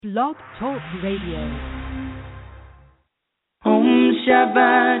Blog Talk Radio. Om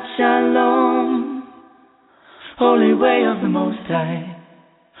Shabbat Shalom, Holy Way of the Most High.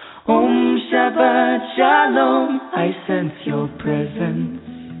 Om Shabbat Shalom, I sense your presence.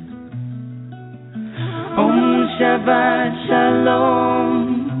 Om Shabbat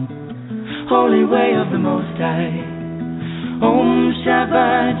Shalom, Holy Way of the Most High. Om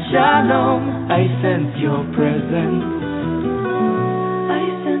Shabbat Shalom, I sense your presence.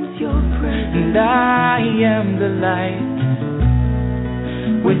 And I am the light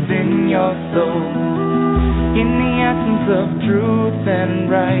within your soul. In the essence of truth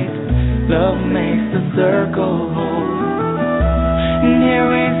and right, love makes the circle whole. And here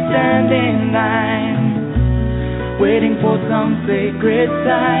we stand in line, waiting for some sacred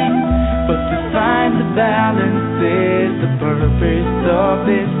sign. But to find the balance is the purpose of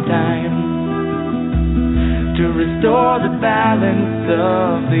this time. To restore the balance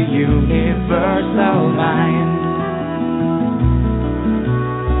of the universal mind.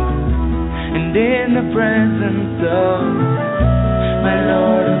 And in the presence of my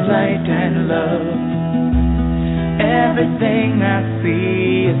Lord of light and love, everything I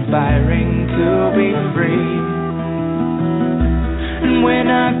see aspiring to be free. And when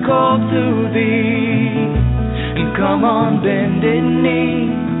I call to thee, and come on bended knee,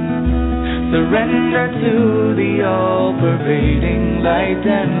 surrender to the all-pervading light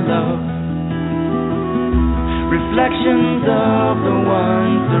and love. Reflections of the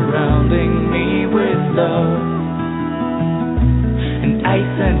one surrounding me with love. And I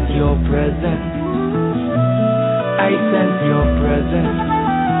sense your presence. I sense your presence.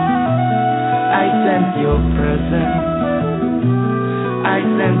 I sense your presence. I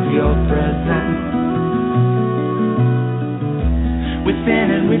sense your presence. Within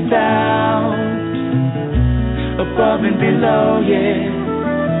and without, above and below, yeah.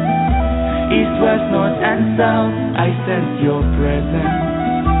 East, west, north and south, I sense your presence.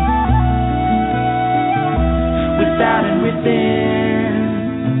 Without and within,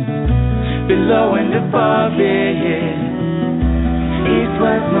 below and above, yeah, yeah. East,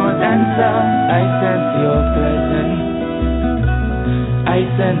 west, north and south, I sense your presence. I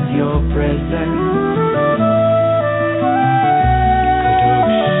sense your presence.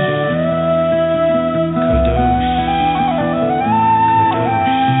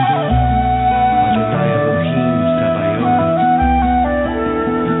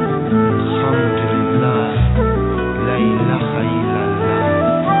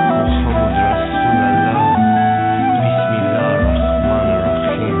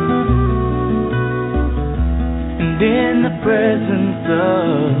 Presence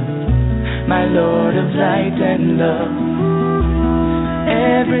of my Lord of light and love,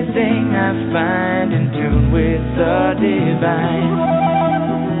 everything I find in tune with the divine.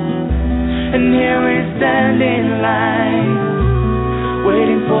 And here we stand in line,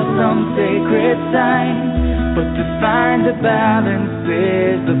 waiting for some sacred sign. But to find the balance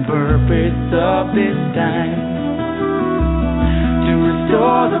is the purpose of this time. To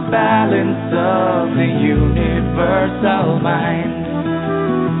restore the balance of the universal mind.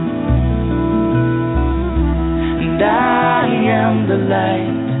 And I am the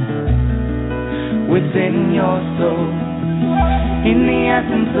light within your soul. In the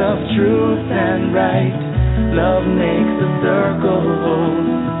essence of truth and right, love makes the circle whole.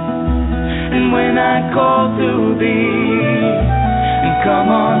 And when I call to thee, and come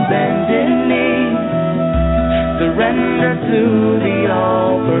on bended knee, surrender to the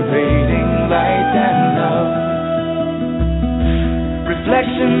all-pervading light and love.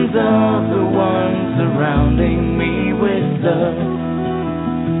 Reflections of the one surrounding me with love.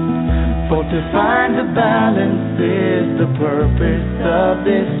 For to find the balance is the purpose of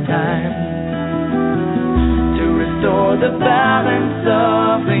this time. To restore the balance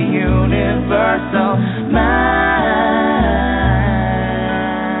of the universal mind.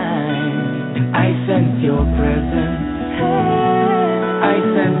 And I sense your presence. I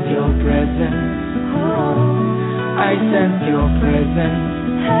sense your presence. I sense your presence.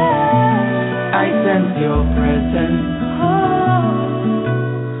 I sense your presence.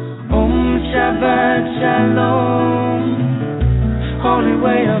 Om Shabbat Shalom, Holy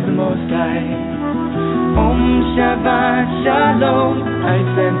Way of the Most High. Om Shabbat Shalom, I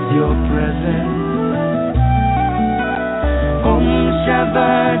sense your presence. Om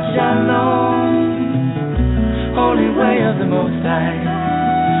Shabbat Shalom, Holy Way of the Most High.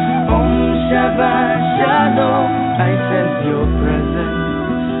 Om Shabbat Shalom, I sense your presence.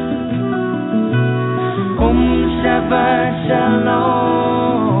 Om Shabbat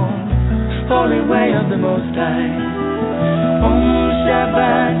Shalom, Holy Way of the Most High. Om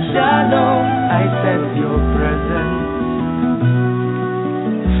Shabbat Shalom, I sense your presence.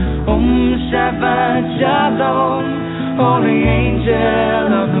 Shabbat Shalom, holy angel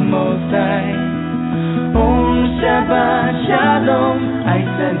of the Most High. Shabbat Shalom, I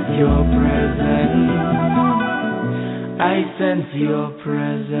sense your presence. I sense your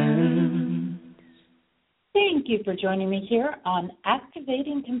presence. Thank you for joining me here on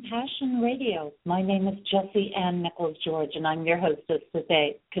Activating Compassion Radio. My name is Jessie Ann Nichols George, and I'm your hostess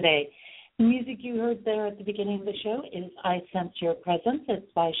today. The music you heard there at the beginning of the show is I Sense Your Presence.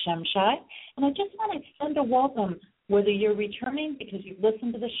 It's by Shem Shai. And I just want to extend a welcome, whether you're returning because you've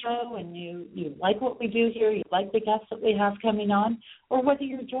listened to the show and you like what we do here, you like the guests that we have coming on, or whether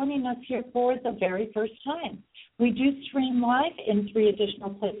you're joining us here for the very first time. We do stream live in 3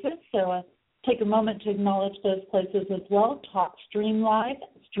 additional places, so take a moment to acknowledge those places as well. TalkStream Live,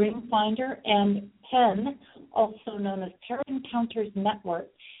 StreamFinder, and PEN, also known as Parent Encounters Network.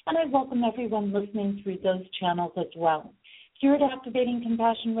 And I welcome everyone listening through those channels as well. Here at Activating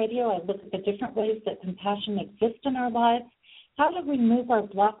Compassion Radio, I look at the different ways that compassion exists in our lives, how to remove our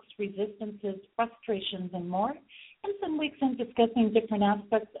blocks, resistances, frustrations, and more. And some weeks I'm discussing different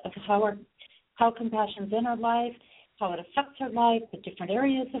aspects of how compassion's in our life, how it affects our life, the different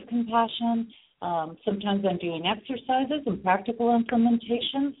areas of compassion. Sometimes I'm doing exercises and practical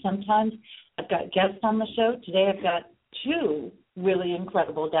implementation. Sometimes I've got guests on the show. Today I've got 2 really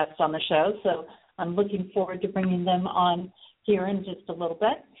incredible guests on the show, so I'm looking forward to bringing them on here in just a little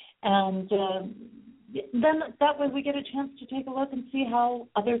bit. And then that way we get a chance to take a look and see how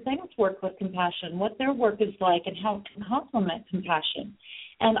other things work with compassion, what their work is like, and how it can complement compassion.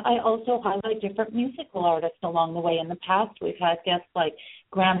 And I also highlight different musical artists along the way. In the past, we've had guests like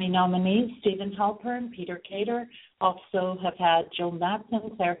Grammy nominees Stephen Halpern, Peter Cater, also have had Joe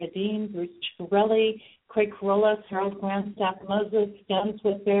Matson, Claire Hedin, Bruce Chicarelli, Craig Carolus, Harold Grandstaff, Moses, Dennis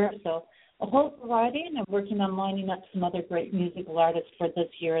Whitbear, so a whole variety, and I'm working on lining up some other great musical artists for this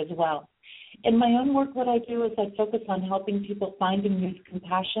year as well. In my own work, what I do is I focus on helping people find and use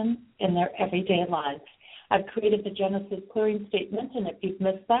compassion in their everyday lives. I've created the Genesis Clearing Statement, and if you've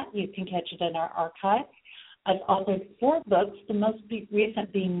missed that, you can catch it in our archive. I've authored 4 books, the most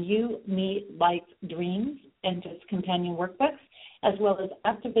recent being You, Me, Life, Dreams, and its companion workbooks, as well as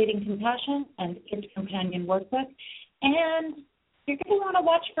Activating Compassion and its companion workbook. And you're going to want to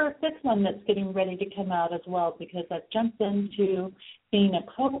watch for a 5th one that's getting ready to come out as well, because I've jumped into being a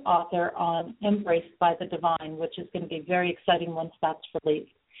co-author on Embraced by the Divine, which is going to be very exciting once that's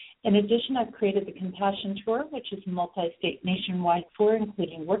released. In addition, I've created the Compassion Tour, which is a multi-state nationwide tour,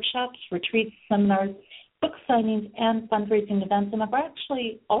 including workshops, retreats, seminars, book signings, and fundraising events. And I've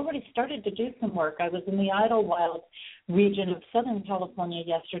actually already started to do some work. I was in the Idlewild region of Southern California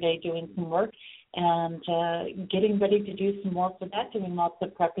yesterday doing some work and getting ready to do some more for that, doing lots of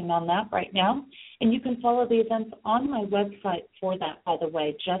prepping on that right now. And you can follow the events on my website for that, by the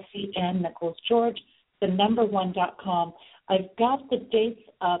way, Jessie Ann Nichols George, the1.com. I've got the dates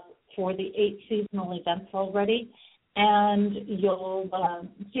up for the 8 seasonal events already, and you'll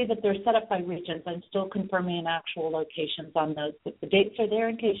see that they're set up by regions. I'm still confirming actual locations on those, but the dates are there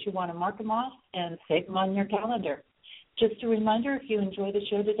in case you want to mark them off and save them on your calendar. Just a reminder, if you enjoy the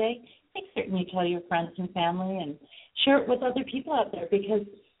show today, make certain you tell your friends and family and share it with other people out there, because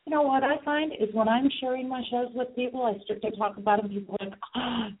you know what I find is when I'm sharing my shows with people, I start to talk about them, people are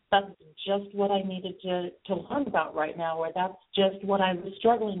like, that's just what I needed to learn about right now, or that's just what I was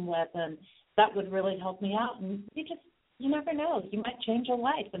struggling with, and that would really help me out. And you never know. You might change a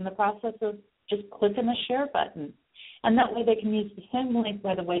life in the process of just clicking the share button. And that way they can use the same link,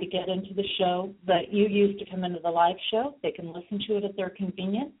 by the way, to get into the show that you use to come into the live show. They can listen to it at their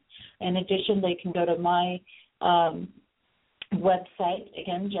convenience. In addition, they can go to my website,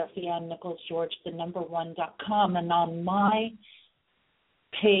 again, Jessie Ann Nichols George, the1.com, and on my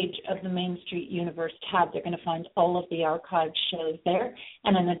page of the Main Street Universe tab, they're going to find all of the archived shows there.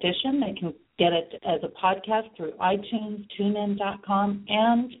 And in addition, they can get it as a podcast through iTunes, TuneIn.com,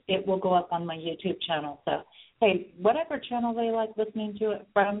 and it will go up on my YouTube channel. So, hey, whatever channel they like listening to it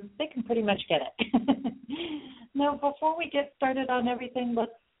from, they can pretty much get it. Now, before we get started on everything,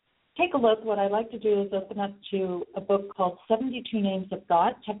 let's take a look. What I like to do is open up to a book called 72 Names of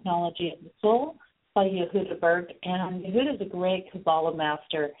God, Technology of the Soul, by Yehuda Berg. And Yehuda is a great Kabbalah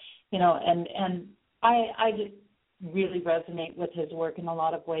master, and I just really resonate with his work in a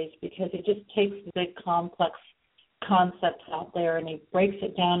lot of ways, because he just takes the big complex concepts out there and he breaks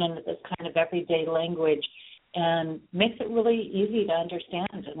it down into this kind of everyday language and makes it really easy to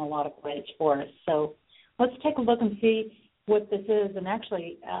understand in a lot of ways for us. So let's take a look and see what this is. And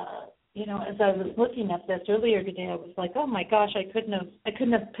actually, as I was looking at this earlier today, I was like, oh my gosh, I couldn't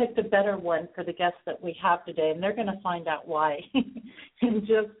have picked a better one for the guests that we have today, and they're going to find out why in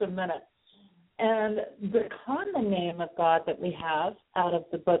just a minute. And the common name of God that we have out of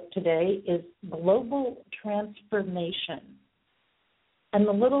the book today is global transformation. And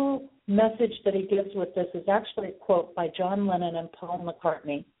the little message that he gives with this is actually a quote by John Lennon and Paul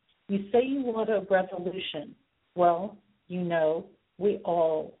McCartney. You say you want a revolution. Well, we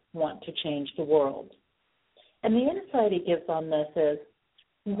all want to change the world. And the insight he gives on this is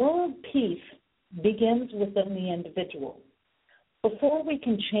world peace begins within the individual. Before we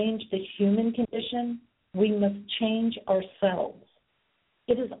can change the human condition, we must change ourselves.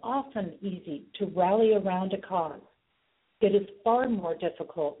 It is often easy to rally around a cause. It is far more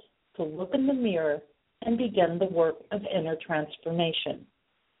difficult to look in the mirror and begin the work of inner transformation.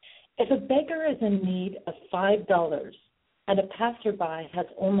 If a beggar is in need of $5 and a passerby has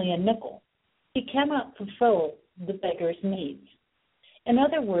only a nickel, he cannot fulfill the beggar's needs. In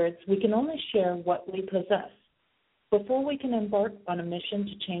other words, we can only share what we possess. Before we can embark on a mission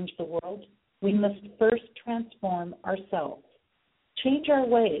to change the world, we must first transform ourselves, change our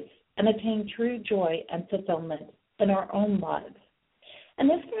ways, and attain true joy and fulfillment in our own lives. And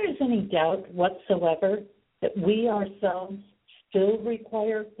if there is any doubt whatsoever that we ourselves still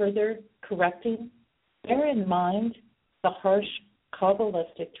require further correcting, bear in mind the harsh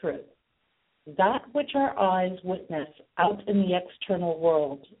Kabbalistic truth. That which our eyes witness out in the external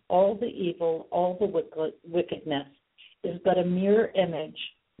world, all the evil, all the wickedness, is but a mirror image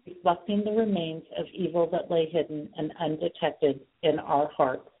reflecting the remains of evil that lay hidden and undetected in our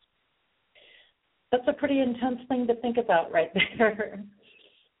hearts. That's a pretty intense thing to think about right there.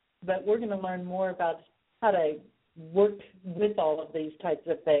 But we're going to learn more about how to work with all of these types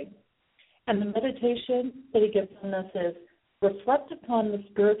of things. And the meditation that he gives on this is reflect upon the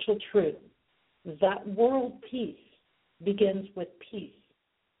spiritual truth that world peace begins with peace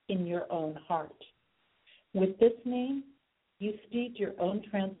in your own heart. With this name, you speed your own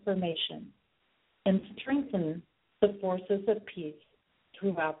transformation and strengthen the forces of peace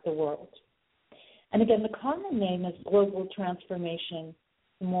throughout the world. And again, the common name is global transformation.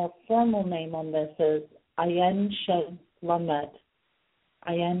 The more formal name on this is Ayin Shen Lamed.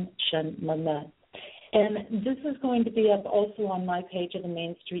 Ayin Shen Lamed. And this is going to be up also on my page of the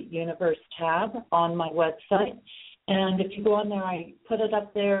Main Street Universe tab on my website. And if you go on there, I put it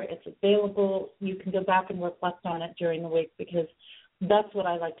up there. It's available. You can go back and reflect on it during the week because that's what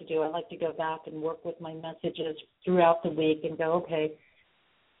I like to do. I like to go back and work with my messages throughout the week and go, okay,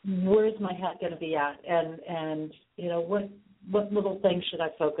 where's my head going to be at? And what little things should I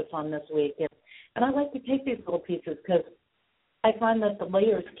focus on this week? And I like to take these little pieces because I find that the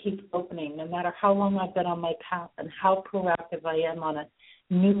layers keep opening no matter how long I've been on my path and how proactive I am on it.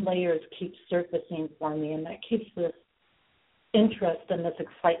 New layers keep surfacing for me, and that keeps this interest and this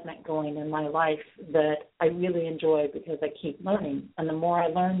excitement going in my life that I really enjoy because I keep learning. And the more I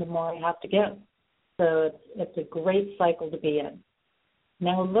learn, the more I have to give. So it's a great cycle to be in.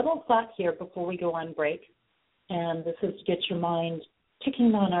 Now, a little thought here before we go on break, and this is to get your mind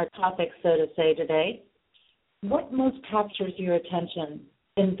ticking on our topic, so to say, today. What most captures your attention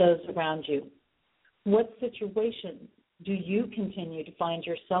in those around you? What situations do you continue to find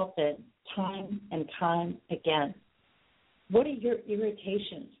yourself in time and time again? What are your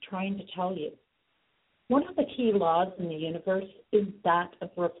irritations trying to tell you? One of the key laws in the universe is that of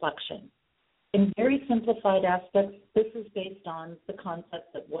reflection. In very simplified aspects, this is based on the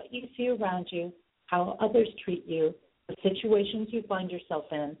concept that what you see around you, how others treat you, the situations you find yourself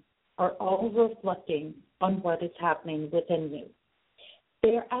in, are all reflecting on what is happening within you.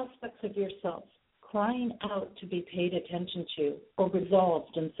 They are aspects of yourself crying out to be paid attention to or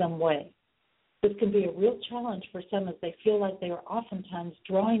resolved in some way. This can be a real challenge for some as they feel like they are oftentimes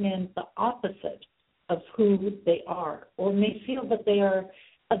drawing in the opposite of who they are, or may feel that they are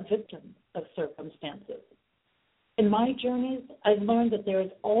a victim of circumstances. In my journeys, I've learned that there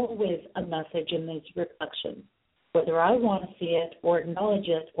is always a message in these reflections. Whether I want to see it or acknowledge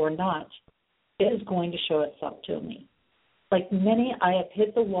it or not, it is going to show itself to me. Like many, I have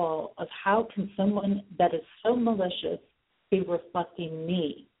hit the wall of how can someone that is so malicious be reflecting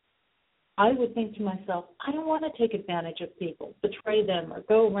me? I would think to myself, I don't want to take advantage of people, betray them, or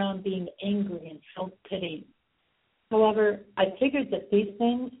go around being angry and self-pitying. However, I figured that these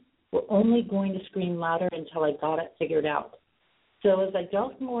things were only going to scream louder until I got it figured out. So as I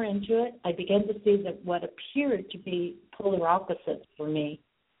delved more into it, I began to see that what appeared to be polar opposites for me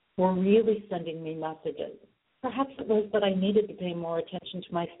were really sending me messages. Perhaps it was that I needed to pay more attention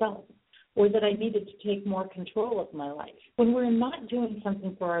to myself, or that I needed to take more control of my life. When we're not doing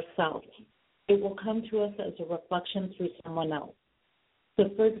something for ourselves, it will come to us as a reflection through someone else. So,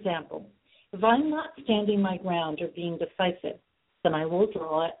 for example, if I'm not standing my ground or being decisive, then I will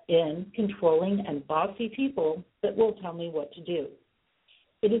draw in controlling and bossy people that will tell me what to do.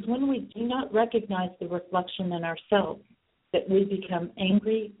 It is when we do not recognize the reflection in ourselves that we become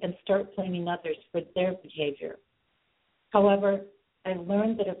angry and start blaming others for their behavior. However, I've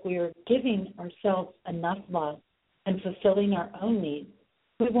learned that if we are giving ourselves enough love and fulfilling our own needs,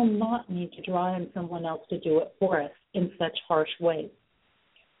 we will not need to draw in someone else to do it for us in such harsh ways.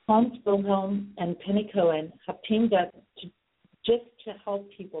 Hans Wilhelm and Penny Cohen have teamed up to help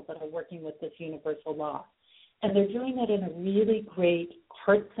people that are working with this universal law. And they're doing it in a really great,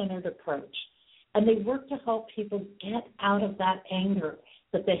 heart-centered approach. And they work to help people get out of that anger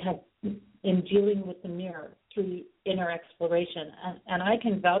that they have in dealing with the mirror through inner exploration. And I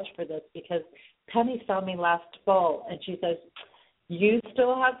can vouch for this because Penny saw me last fall, and she says, "You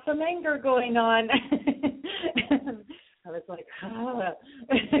still have some anger going on." I was like,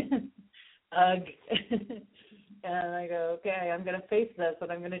 ugh. And I go, okay, I'm going to face this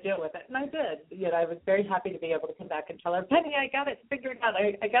and I'm going to deal with it. And I did. Yet I was very happy to be able to come back and tell her, "Penny, I got it figured out.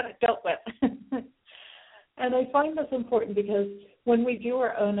 I got it dealt with." And I find this important because when we do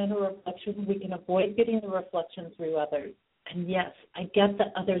our own inner reflection, we can avoid getting the reflection through others. And yes, I get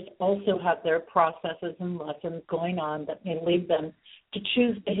that others also have their processes and lessons going on that may lead them to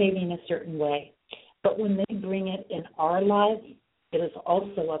choose behaving a certain way. But when they bring it in our lives, it is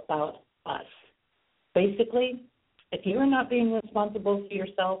also about us. Basically, if you are not being responsible for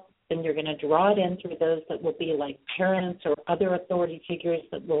yourself, then you're going to draw it in through those that will be like parents or other authority figures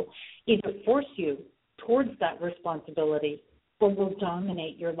that will either force you towards that responsibility or will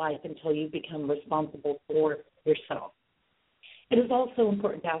dominate your life until you become responsible for yourself. It is also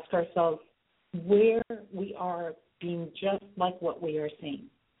important to ask ourselves where we are being just like what we are seeing.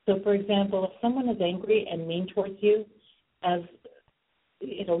 So, for example, if someone is angry and mean towards you,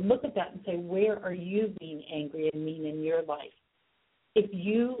 look at that and say, where are you being angry and mean in your life? If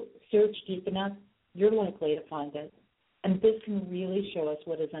you search deep enough, you're likely to find it. And this can really show us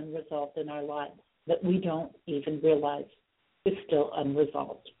what is unresolved in our lives that we don't even realize is still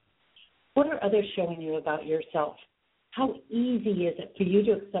unresolved. What are others showing you about yourself? How easy is it for you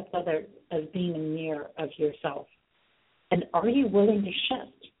to accept others as being a mirror of yourself? And are you willing to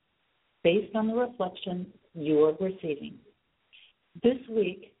shift based on the reflection you are receiving? This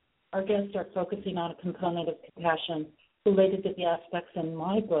week, our guests are focusing on a component of compassion related to the aspects in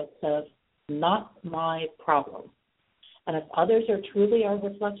my book of not my problem. And if others are truly our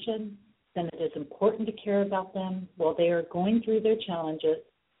reflection, then it is important to care about them while they are going through their challenges.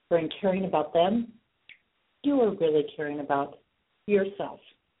 For in caring about them, you are really caring about yourself.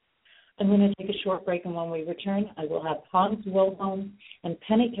 I'm going to take a short break, and when we return, I will have Hans Wilhelm and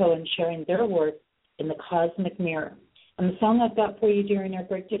Penny Cohen sharing their work in the Cosmic Mirror. And the song I've got for you during our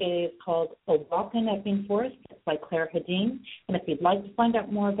break today is called A Walk in Epping Forest by Claire Hedin. And if you'd like to find out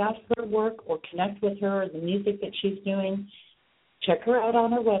more about her work or connect with her or the music that she's doing, check her out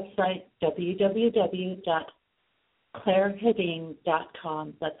on her website,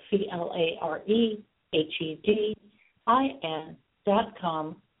 www.clairehedin.com. That's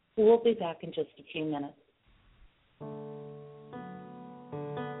CLAREHEDIN.com. We'll be back in just a few minutes.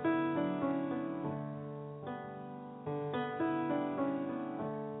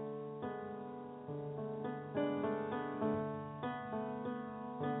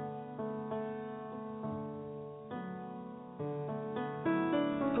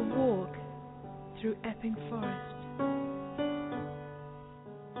 Through Epping Forest.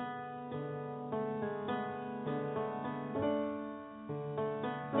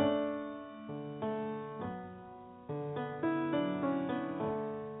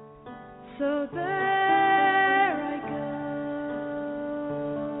 So there I go,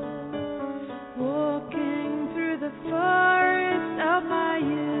 walking through the forest of my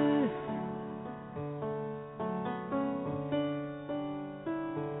youth.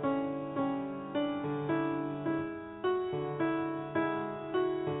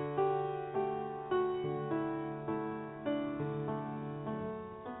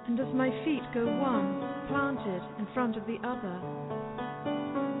 And as my feet go one, planted in front of the other,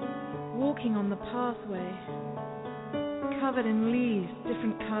 walking on the pathway, covered in leaves,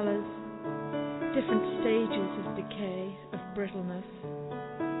 different colors, different stages of decay, of brittleness,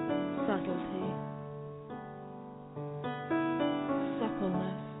 subtlety,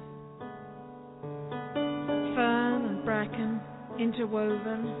 suppleness, fern and bracken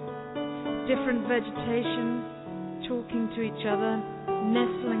interwoven, different vegetations talking to each other,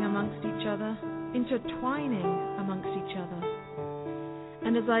 nestling amongst each other, intertwining amongst each other.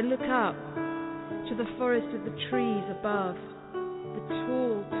 And as I look up to the forest of the trees above, the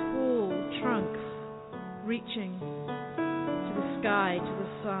tall, tall trunks reaching to the sky, to the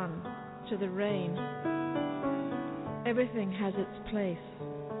sun, to the rain, everything has its place.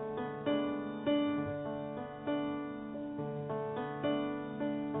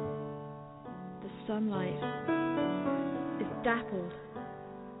 The sunlight is dappled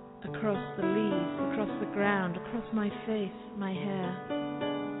across the leaves, across the ground, across my face, my hair.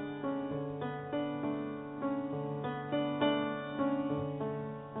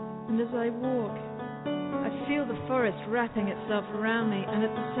 And as I walk, I feel the forest wrapping itself around me and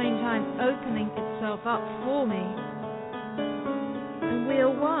at the same time opening itself up for me. And we are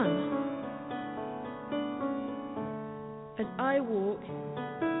one. As I walk,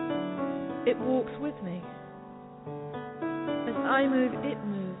 it walks with me. As I move, it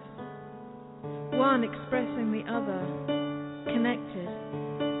moves. One expressing the other, connected.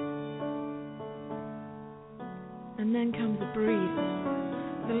 And then comes a breeze.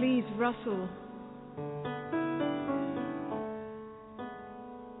 The leaves rustle.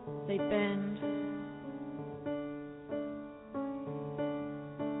 They bend.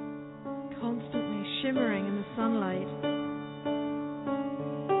 Constantly shimmering in the sunlight.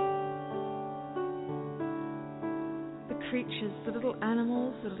 The creatures, the little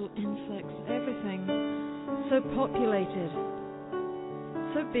animals, the little insects, everything so populated,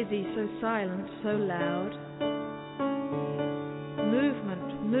 so busy, so silent, so loud.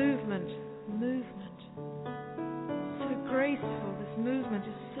 Movement, movement, movement. So graceful, this movement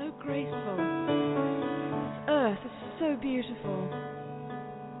is so graceful. This earth is so beautiful.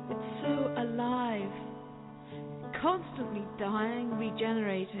 It's so alive. Constantly dying,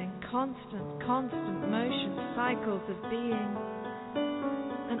 regenerating, constant motion, cycles of being.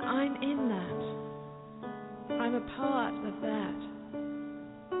 And I'm in that. I'm a part of that,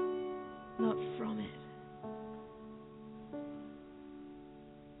 not from it.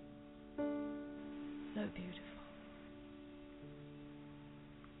 So beautiful.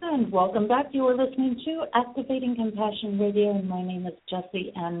 And welcome back. You are listening to Activating Compassion Radio, and my name is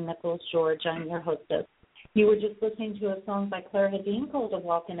Jessie Ann Nichols George. I'm your hostess. You were just listening to a song by Claire Hedin called A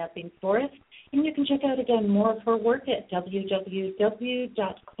Walk in Epping Forest, and you can check out again more of her work at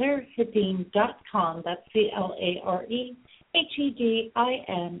www.clairehedin.com. That's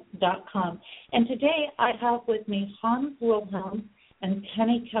ClareHedin.com. And today I have with me Hans Wilhelm and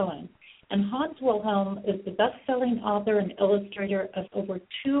Penny Cohen. And Hans Wilhelm is the best-selling author and illustrator of over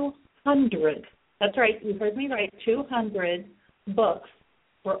 200, that's right, you heard me right, 200 books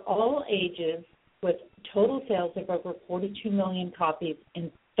for all ages with total sales of over 42 million copies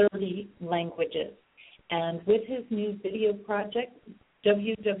in 30 languages. And with his new video project,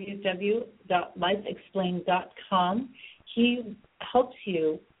 www.lifeexplained.com, he helps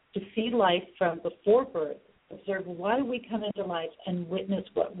you to see life from before birth, observe why we come into life, and witness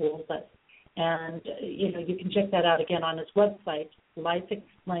what rules us. And, you can check that out again on his website,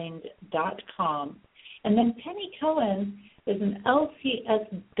 lifeexplained.com. And then Penny Cohen is an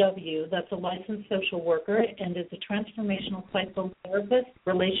LCSW, that's a licensed social worker, and is a transformational psychotherapist,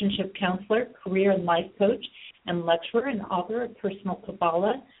 relationship counselor, career and life coach, and lecturer and author of Personal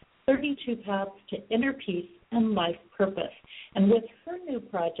Kabbalah, 32 Paths to Inner Peace and Life Purpose. And with her new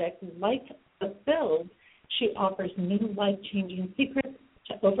project, Life Fulfilled, she offers new life-changing secrets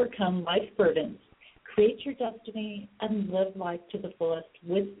to overcome life burdens, create your destiny, and live life to the fullest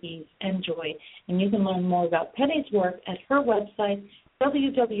with ease and joy. And you can learn more about Penny's work at her website,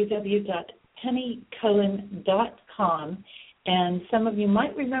 www.pennycohen.com. And some of you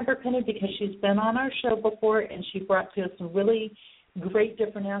might remember Penny because she's been on our show before, and she brought to us some really great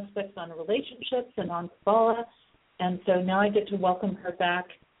different aspects on relationships and on Kabbalah. And so now I get to welcome her back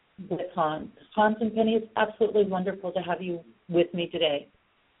with Hans. Hans and Penny, it's absolutely wonderful to have you with me today.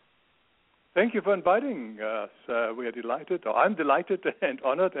 Thank you for inviting us. We are delighted, or I'm delighted and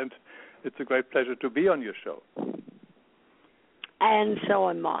honored, and it's a great pleasure to be on your show. And so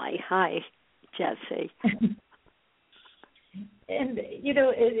am I. Hi, Jessie. And,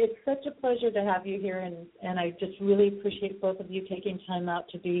 it's such a pleasure to have you here, and I just really appreciate both of you taking time out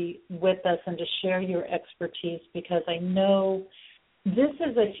to be with us and to share your expertise, because I know this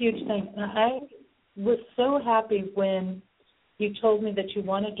is a huge thing. And I was so happy when you told me that you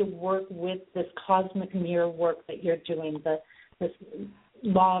wanted to work with this cosmic mirror work that you're doing, this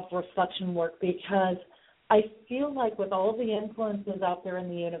law of reflection work, because I feel like with all the influences out there in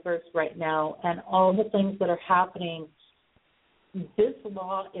the universe right now and all the things that are happening, this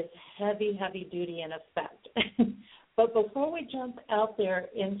law is heavy, heavy duty in effect. But before we jump out there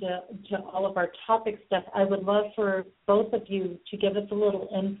into all of our topic stuff, I would love for both of you to give us a little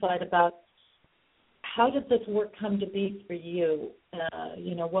insight about how did this work come to be for you?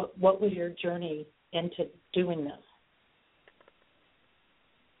 What was your journey into doing this?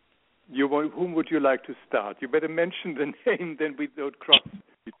 Whom would you like to start? You better mention the name, then we don't cross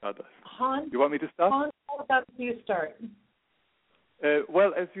each other. Hans, you want me to start? Hans, how about you start?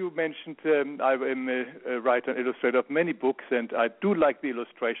 Well, as you mentioned, I am a writer and illustrator of many books, and I do like the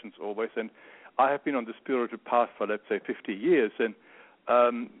illustrations always. And I have been on the spiritual path for, let's say, 50 years. And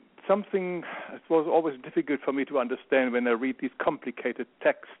something was always difficult for me to understand when I read these complicated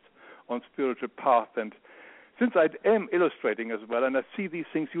texts on spiritual path. And since I am illustrating as well, and I see these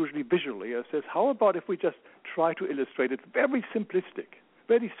things usually visually, I says, how about if we just try to illustrate it very simplistic,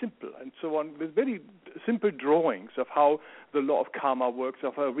 very simple, and so on, with very simple drawings of how the law of karma works,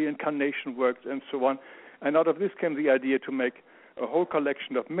 of how reincarnation works, and so on. And out of this came the idea to make a whole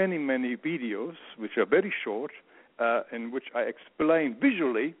collection of many, many videos, which are very short, in which I explain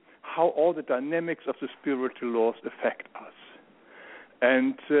visually how all the dynamics of the spiritual laws affect us.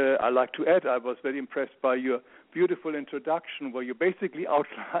 And I like to add, I was very impressed by your beautiful introduction where you basically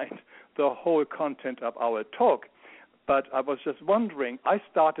outlined the whole content of our talk. But I was just wondering, I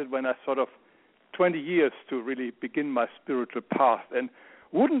started when I 20 years to really begin my spiritual path. And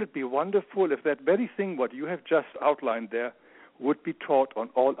wouldn't it be wonderful if that very thing, what you have just outlined there, would be taught on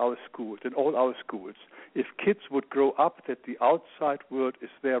all our schools, in all our schools? If kids would grow up that the outside world is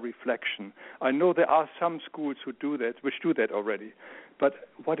their reflection. I know there are some schools which do that already. But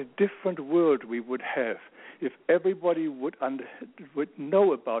what a different world we would have if everybody would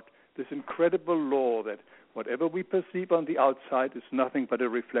know about this incredible law that whatever we perceive on the outside is nothing but a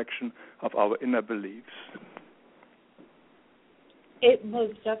reflection of our inner beliefs. It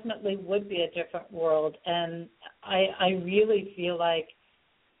most definitely would be a different world, and I really feel like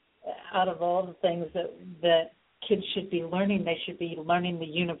out of all the things that kids should be learning, they should be learning the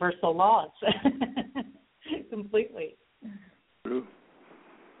universal laws completely. True.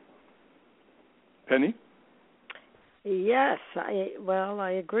 Penny? Yes,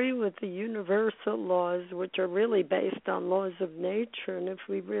 I agree with the universal laws, which are really based on laws of nature. And if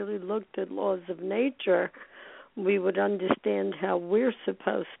we really looked at laws of nature, we would understand how we're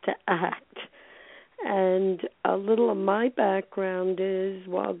supposed to act. And a little of my background is,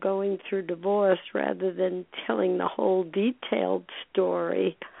 while going through divorce, rather than telling the whole detailed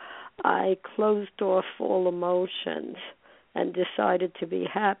story, I closed off all emotions and decided to be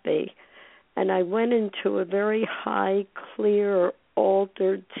happy. And I went into a very high, clear,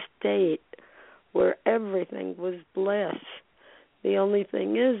 altered state where everything was bliss. The only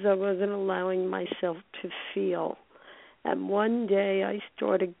thing is I wasn't allowing myself to feel. And one day I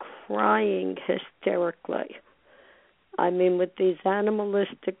started crying hysterically. I mean, with these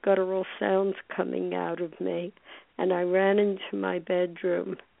animalistic guttural sounds coming out of me. And I ran into my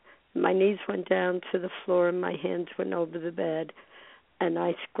bedroom. My knees went down to the floor and my hands went over the bed. And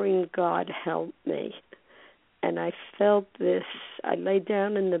I screamed, God, help me. And I felt this. I lay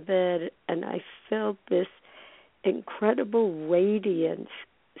down in the bed, and I felt this incredible radiance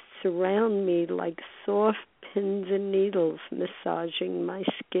surround me like soft pins and needles massaging my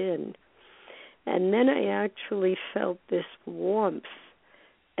skin. And then I actually felt this warmth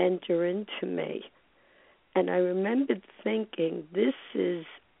enter into me. And I remembered thinking, this is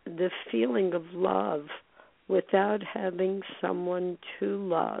the feeling of love without having someone to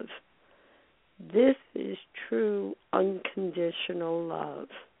love. This is true unconditional love.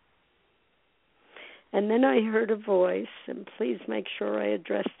 And then I heard a voice, and please make sure I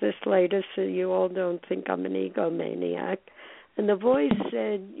address this later so you all don't think I'm an egomaniac. And the voice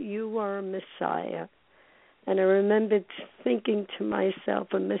said, you are a Messiah. And I remembered thinking to myself,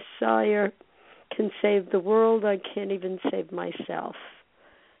 a Messiah can save the world, I can't even save myself.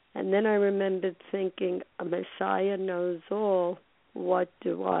 And then I remembered thinking, a Messiah knows all, what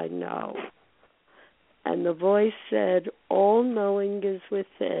do I know? And the voice said, all knowing is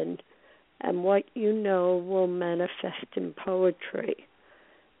within, and what you know will manifest in poetry.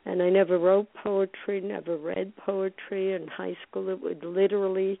 And I never wrote poetry, never read poetry. In high school, it would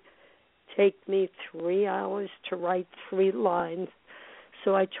literally take me 3 hours to write 3 lines.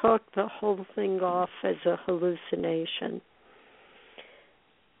 So I chalked the whole thing off as a hallucination.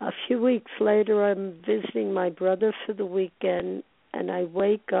 A few weeks later, I'm visiting my brother for the weekend, and I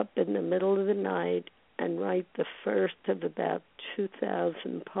wake up in the middle of the night and write the first of about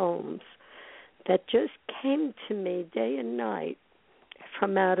 2,000 poems that just came to me day and night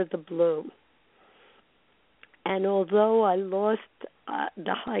from out of the blue. And although I lost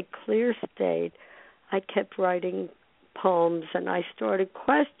the high clear state, I kept writing poems, and I started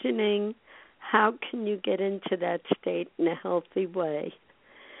questioning how can you get into that state in a healthy way.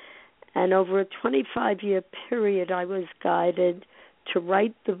 And over a 25-year period, I was guided to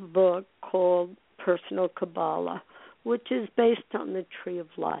write the book called Personal Kabbalah, which is based on the Tree of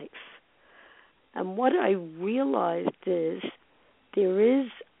Life. And what I realized is there is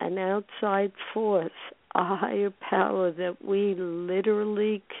an outside force, a higher power that we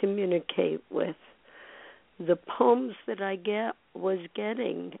literally communicate with. The poems that I was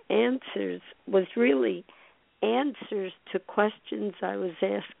getting was really answers to questions I was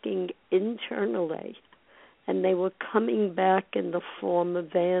asking internally, and they were coming back in the form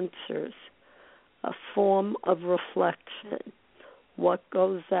of answers, a form of reflection. What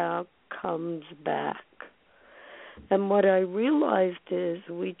goes out comes back. And what I realized is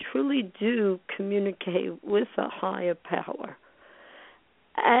we truly do communicate with a higher power.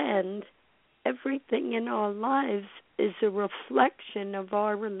 And everything in our lives is a reflection of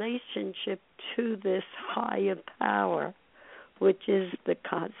our relationship to this higher power, which is the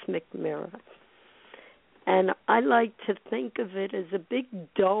cosmic mirror. And I like to think of it as a big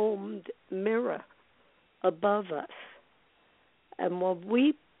domed mirror above us. And what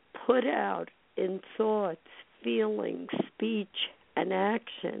we put out in thoughts, feelings, speech, and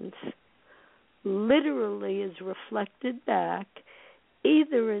actions literally is reflected back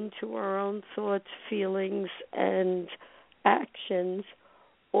either into our own thoughts, feelings, and actions,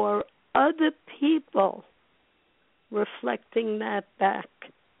 or other people reflecting that back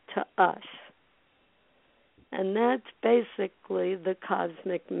to us. And that's basically the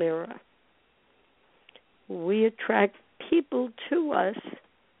cosmic mirror. We attract people to us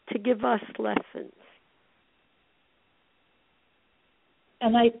to give us lessons.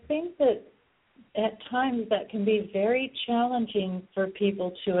 And I think that at times that can be very challenging for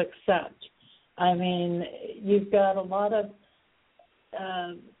people to accept. I mean, you've got a lot of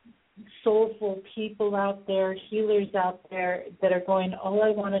soulful people out there, healers out there that are going, all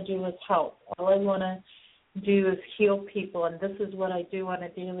I want to do is help. All I want to do is heal people, and this is what I do on a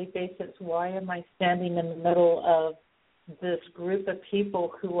daily basis. Why am I standing in the middle of this group of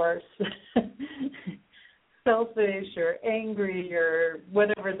people who are selfish or angry or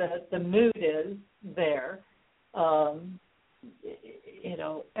whatever the mood is there, and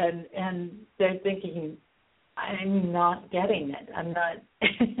they're thinking, I'm not getting it. I'm not.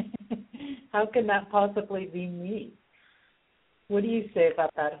 How can that possibly be me? What do you say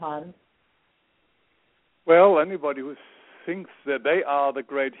about that, Hans? Well, anybody who thinks that they are the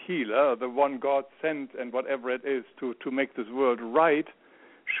great healer, the one God sent and whatever it is to make this world right,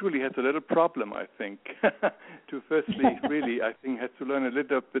 surely has a little problem, I think. To firstly, really, I think has to learn a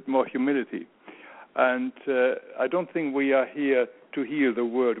little bit more humility. And I don't think we are here to heal the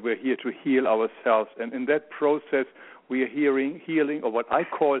world. We're here to heal ourselves. And in that process, we are healing, or what I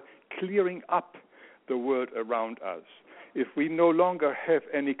call clearing up the world around us. If we no longer have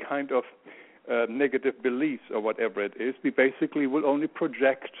any kind of negative beliefs or whatever it is, we basically will only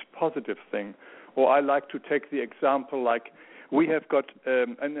project positive things. Or I like to take the example like we have got,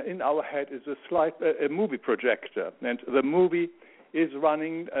 and in our head is a movie projector, and the movie is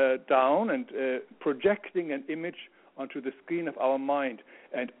running down and projecting an image onto the screen of our mind.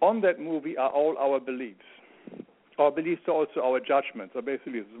 And on that movie are all our beliefs. Our beliefs are also our judgments, are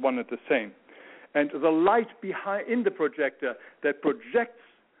basically one and the same. And the light in the projector that projects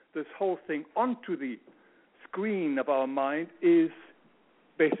this whole thing onto the screen of our mind is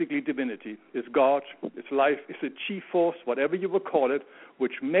basically divinity, is God, is life, is a chief force, whatever you will call it,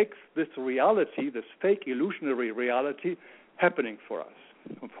 which makes this reality, this fake illusionary reality, happening for us.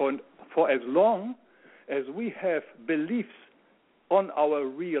 For as long as we have beliefs on our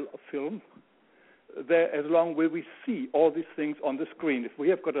real film, as long will we see all these things on the screen. If we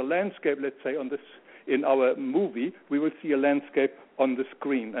have got a landscape, let's say, in our movie, we will see a landscape on the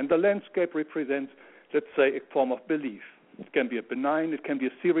screen. And the landscape represents, let's say, a form of belief. It can be a benign, it can be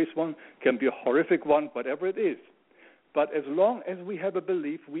a serious one, it can be a horrific one, whatever it is. But as long as we have a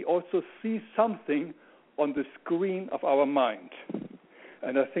belief, we also see something on the screen of our mind.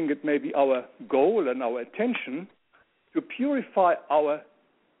 And I think it may be our goal and our attention to purify our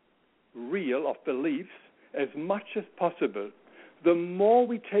reel of beliefs as much as possible. The more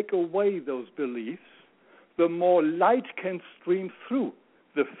we take away those beliefs, the more light can stream through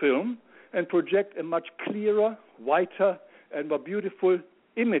the film and project a much clearer, whiter, and more beautiful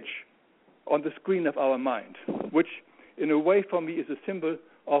image on the screen of our mind, which in a way for me is a symbol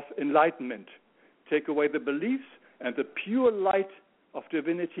of enlightenment. Take away the beliefs and the pure light of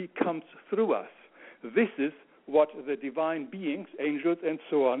divinity comes through us. This is what the divine beings, angels and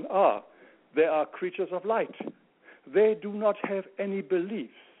so on, are. They are creatures of light. They do not have any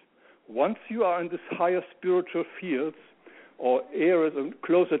beliefs. Once you are in this higher spiritual fields or areas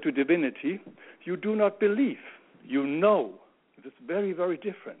closer to divinity, you do not believe. You know. It is very, very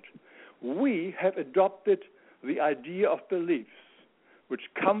different. We have adopted the idea of beliefs, which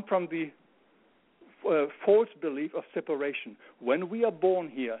come from the false belief of separation. When we are born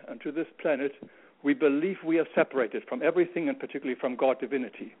here onto this planet, we believe we are separated from everything, and particularly from God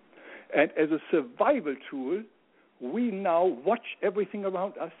divinity. And as a survival tool, we now watch everything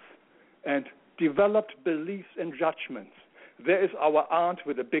around us and developed beliefs and judgments. There is our aunt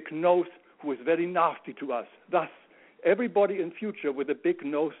with a big nose who is very nasty to us. Thus, everybody in future with a big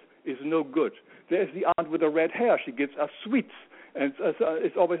nose is no good. There is the aunt with the red hair. She gives us sweets and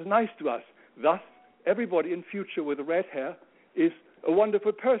is always nice to us. Thus, everybody in future with red hair is a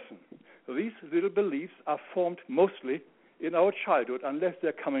wonderful person. These little beliefs are formed mostly in our childhood, unless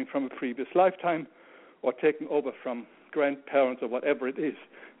they're coming from a previous lifetime or taken over from grandparents or whatever it is,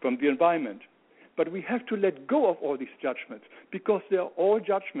 from the environment. But we have to let go of all these judgments, because they are all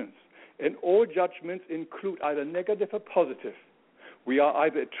judgments, and all judgments include either negative or positive. We are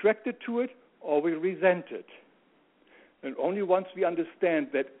either attracted to it or we resent it. And only once we understand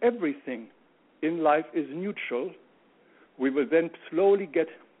that everything in life is neutral, we will then slowly get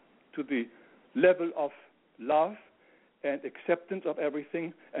to the level of love and acceptance of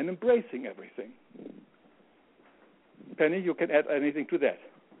everything and embracing everything. Penny, you can add anything to that.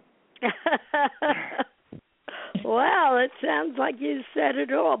 Well, it sounds like you said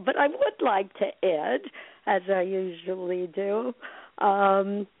it all, but I would like to add, as I usually do.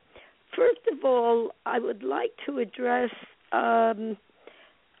 First of all, I would like to address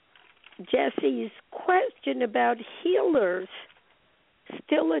Jesse's question about healers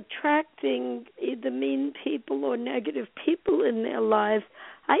still attracting either mean people or negative people in their lives.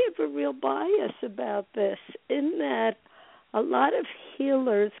 I have a real bias about this, in that a lot of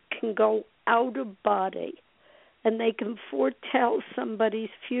healers can go out of body, and they can foretell somebody's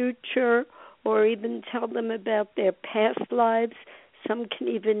future or even tell them about their past lives. Some can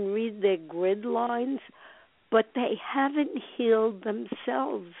even read their grid lines, but they haven't healed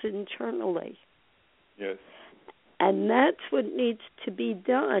themselves internally. Yes. And that's what needs to be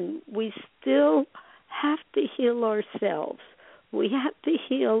done. We still have to heal ourselves. We have to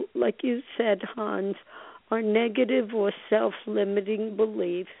heal, like you said, Hans, our negative or self-limiting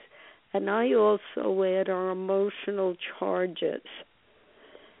beliefs, and I also add our emotional charges.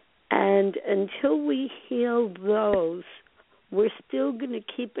 And until we heal those, we're still going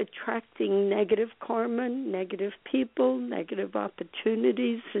to keep attracting negative karma, negative people, negative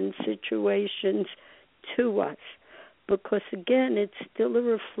opportunities and situations to us. Because, again, it's still a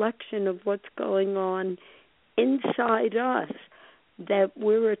reflection of what's going on inside us that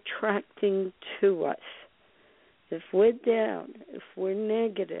we're attracting to us. If we're down, if we're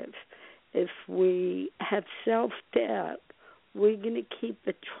negative, if we have self-doubt, we're going to keep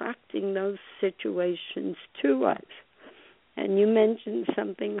attracting those situations to us. And you mentioned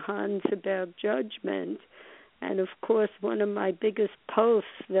something, Hans, about judgment. And, of course, one of my biggest posts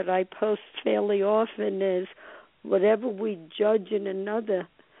that I post fairly often is, whatever we judge in another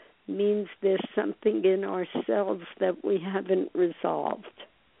means there's something in ourselves that we haven't resolved.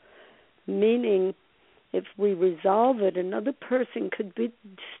 Meaning, if we resolve it, another person could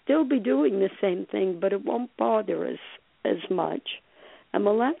still be doing the same thing, but it won't bother us as much. And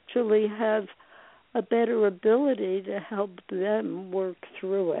we'll actually have a better ability to help them work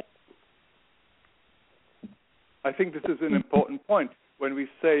through it. I think this is an important point. When we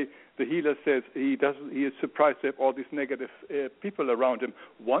say the healer says he is surprised to have all these negative people around him.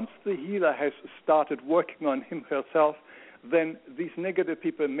 Once the healer has started working on him herself, then these negative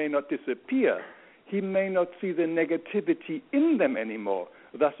people may not disappear. He may not see the negativity in them anymore.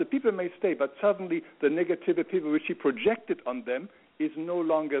 Thus, the people may stay, but suddenly the negative people which he projected on them is no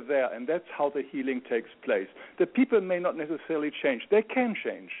longer there, and that's how the healing takes place. The people may not necessarily change. They can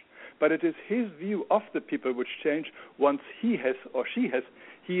change. But it is his view of the people which change once he has or she has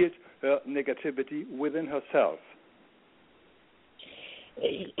healed her negativity within herself.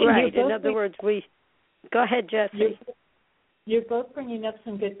 Right. In other words, go ahead, Jesse. You're both bringing up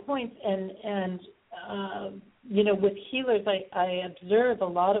some good points, and with healers, I observe a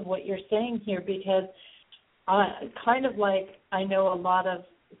lot of what you're saying here, because kind of like I know a lot of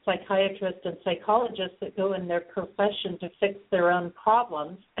psychiatrists and psychologists that go in their profession to fix their own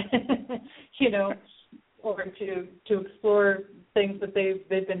problems, or to explore things that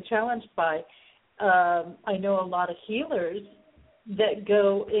they've been challenged by. I know a lot of healers that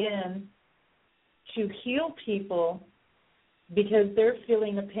go in to heal people because they're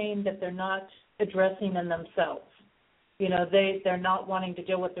feeling a pain that they're not addressing in themselves. You know, they're not wanting to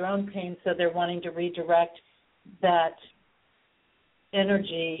deal with their own pain, so they're wanting to redirect that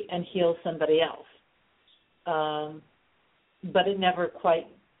energy and heal somebody else. But it never quite,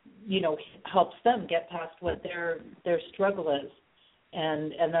 helps them get past what their struggle is.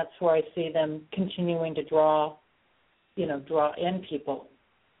 And that's where I see them continuing to draw in people.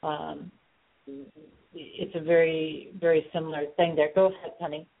 It's a very, very similar thing there. Go ahead,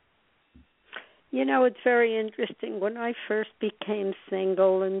 honey. It's very interesting. When I first became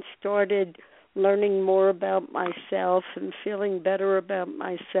single and started learning more about myself and feeling better about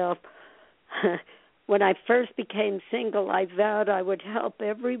myself, when I first became single, I vowed I would help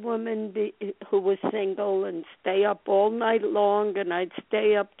every woman who was single and stay up all night long, and I'd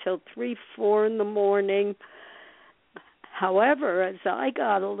stay up till 3, 4 in the morning. However, as I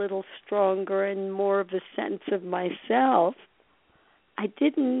got a little stronger and more of a sense of myself, I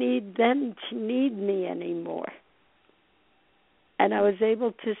didn't need them to need me anymore. And I was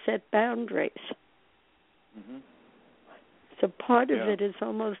able to set boundaries. Mm-hmm. So part of it is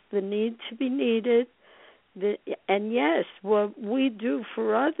almost the need to be needed. And yes, what we do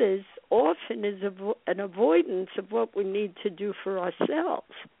for others often is an avoidance of what we need to do for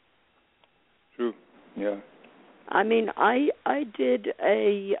ourselves. True, yeah. I mean, I did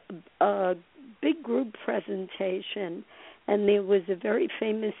a big group presentation, and there was a very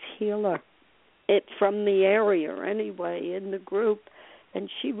famous healer from the area anyway in the group, and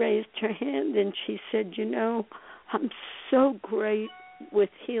she raised her hand and she said, I'm so great with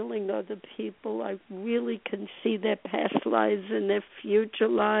healing other people. I really can see their past lives and their future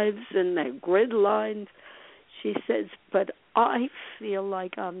lives and their grid lines. She says, but I feel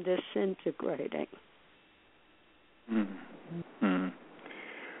like I'm disintegrating. Mm-hmm.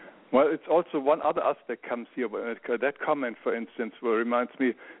 Well, it's also one other aspect comes here. That comment, for instance, reminds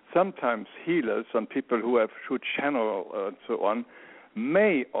me sometimes healers and people who channel and so on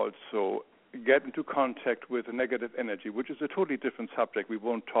may also get into contact with negative energy, which is a totally different subject. We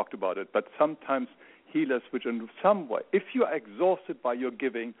won't talk about it. But sometimes healers, which in some way, if you are exhausted by your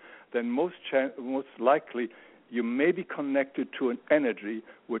giving, then most likely you may be connected to an energy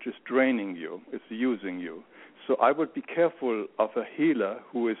which is draining you, is using you. So I would be careful of a healer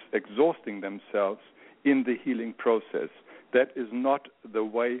who is exhausting themselves in the healing process. That is not the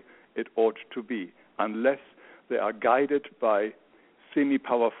way it ought to be, unless they are guided by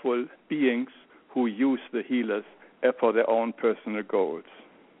semi-powerful beings who use the healers for their own personal goals.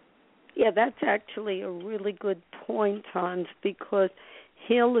 Yeah, that's actually a really good point, Hans, because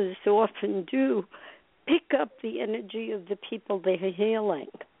healers often do pick up the energy of the people they're healing.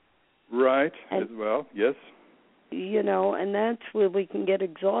 Right, and, as well, yes. And that's where we can get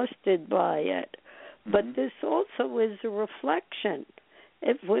exhausted by it. Mm-hmm. But this also is a reflection.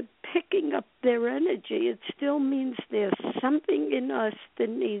 If we're picking up their energy, it still means there's something in us that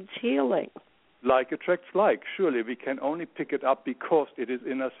needs healing. Like attracts like. Surely we can only pick it up because it is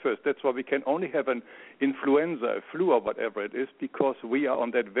in us first. That's why we can only have an influenza, a flu or whatever it is, because we are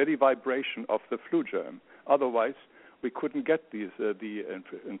on that very vibration of the flu germ. Otherwise, we couldn't get the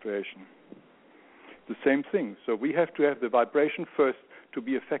information. The same thing. So we have to have the vibration first to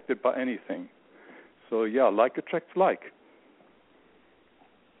be affected by anything. So, like attracts like.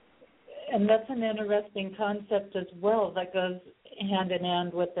 And that's an interesting concept as well that goes hand in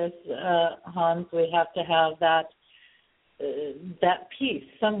hand with this, Hans. We have to have that piece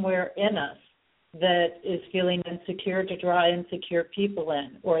somewhere in us that is feeling insecure to draw insecure people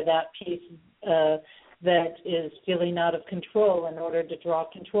in, or that piece that is feeling out of control in order to draw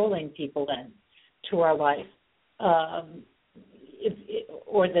controlling people in to our life,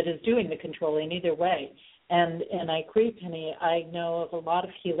 or that is doing the controlling, either way. And I agree, Penny. I know of a lot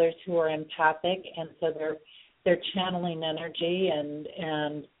of healers who are empathic, and so they're channeling energy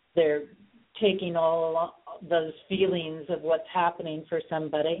and they're taking all those feelings of what's happening for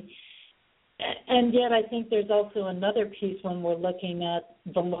somebody. And yet I think there's also another piece when we're looking at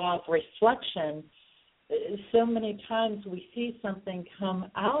the law of reflection. So many times we see something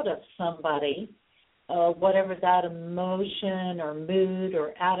come out of somebody, whatever that emotion or mood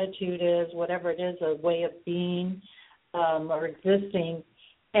or attitude is, whatever it is, a way of being or existing,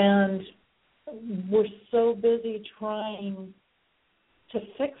 and we're so busy trying to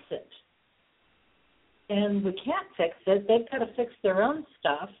fix it. And we can't fix it. They've got to fix their own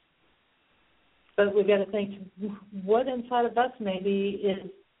stuff. But we've got to think, what inside of us maybe is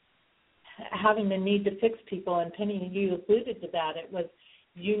having the need to fix people. And Penny, you alluded to that. It was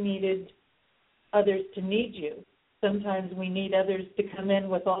you needed others to need you. sometimes we need others to come in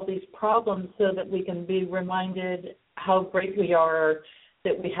with all these problems so that we can be reminded how great we are,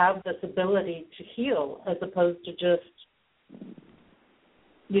 that we have this ability to heal, as opposed to just,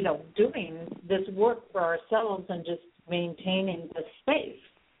 doing this work for ourselves and just maintaining the space.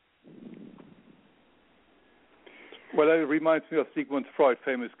 Well, it reminds me of Sigmund Freud's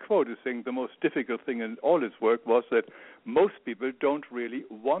famous quote, is saying the most difficult thing in all his work was that most people don't really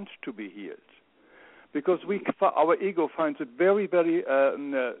want to be healed. Because our ego finds it very, very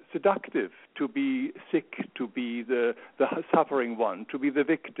seductive to be sick, to be the suffering one, to be the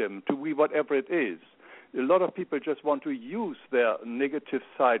victim, to be whatever it is. A lot of people just want to use their negative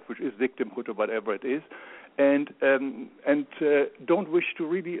side, which is victimhood or whatever it is, and don't wish to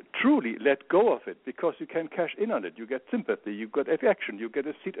really truly let go of it, because you can cash in on it. You get sympathy, you get affection, you get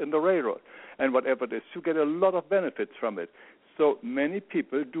a seat in the railroad, and whatever it is. You get a lot of benefits from it. So many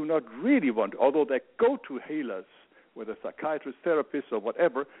people do not really want, although they go to healers, whether psychiatrists, therapists, or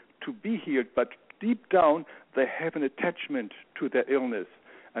whatever, to be healed, but deep down they have an attachment to their illness.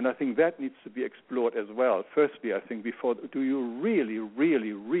 And I think that needs to be explored as well. Firstly, I think, before, do you really,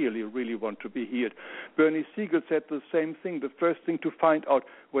 really, really, really want to be healed? Bernie Siegel said the same thing. The first thing to find out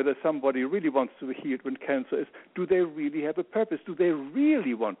whether somebody really wants to be healed when cancer is, do they really have a purpose? Do they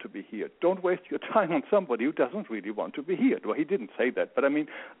really want to be healed? Don't waste your time on somebody who doesn't really want to be healed. Well, he didn't say that, but I mean,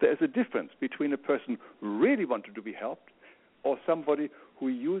 there is a difference between a person who really wanted to be helped or somebody who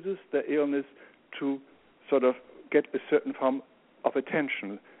uses their illness to sort of get a certain form of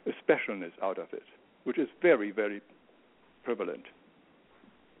attention, a specialness out of it, which is very, very prevalent.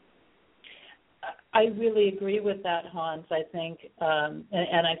 I really agree with that, Hans. I think,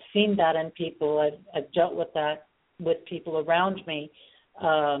 and I've seen that in people. I've dealt with that with people around me.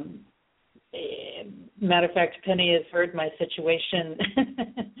 Matter of fact, Penny has heard my situation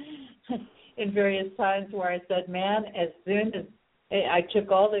in various times where I said, man, as soon as I took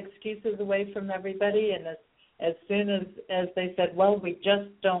all the excuses away from everybody, and as soon as they said, well, we just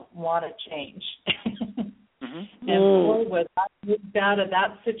don't want to change. Mm-hmm. And boy, was I moved out of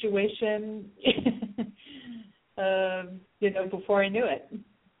that situation, before I knew it.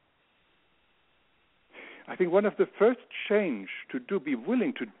 I think one of the first change to be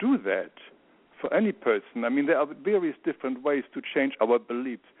willing to do that for any person, I mean, there are various different ways to change our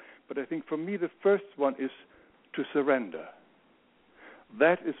beliefs, but I think for me the first one is to surrender.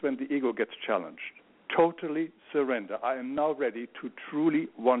 That is when the ego gets challenged. Totally surrender. I am now ready to truly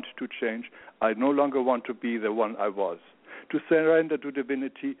want to change. I no longer want to be the one I was. To surrender to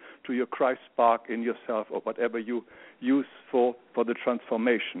divinity, to your Christ spark in yourself, or whatever you use for the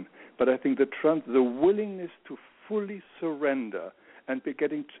transformation. But I think the willingness to fully surrender and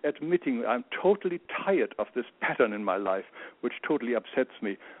admitting I'm totally tired of this pattern in my life, which totally upsets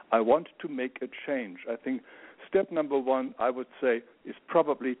me. I want to make a change. I think step number one, I would say, is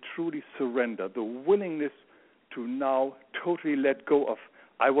probably truly surrender, the willingness to now totally let go of,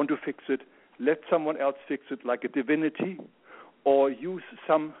 I want to fix it, let someone else fix it like a divinity, or use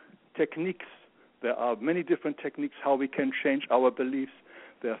some techniques. There are many different techniques how we can change our beliefs.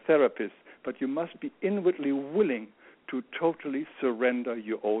 There are therapists, but you must be inwardly willing to totally surrender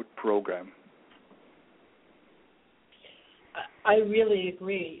your old program. I really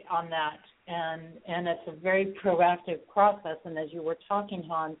agree on that. And it's a very proactive process. And as you were talking,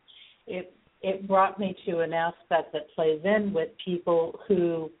 Hans, it brought me to an aspect that plays in with people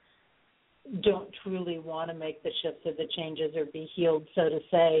who don't truly want to make the shifts or the changes or be healed, so to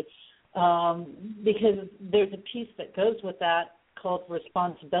say, because there's a piece that goes with that called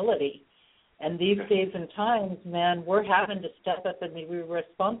responsibility. And these days and times, man, we're having to step up and be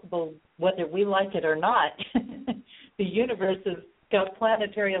responsible whether we like it or not. The universe has got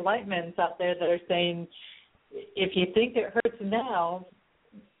planetary alignments out there that are saying, if you think it hurts now,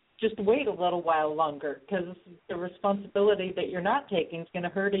 just wait a little while longer, because the responsibility that you're not taking is going to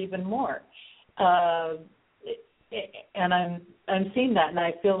hurt even more. And I'm seeing that, and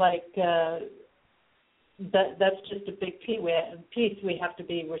I feel like that's just a big piece. We have to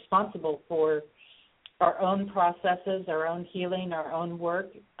be responsible for our own processes, our own healing, our own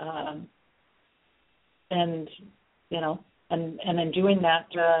work, and in doing that,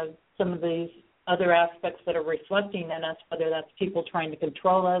 some of these other aspects that are reflecting in us, whether that's people trying to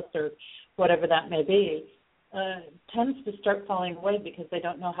control us or whatever that may be, tends to start falling away because they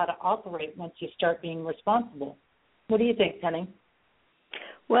don't know how to operate once you start being responsible. What do you think, Penny?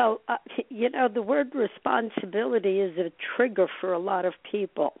 Well, the word responsibility is a trigger for a lot of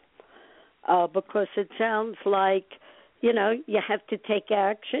people because it sounds like, you have to take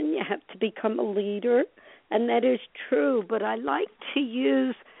action, you have to become a leader, and that is true. But I like to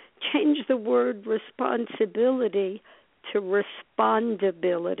use change the word responsibility to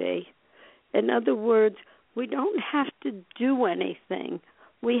respondability. In other words, we don't have to do anything.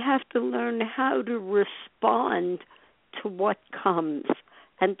 We have to learn how to respond to what comes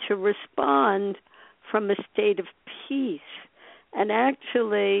and to respond from a state of peace. And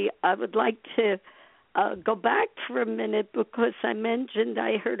actually, I would like to go back for a minute because I mentioned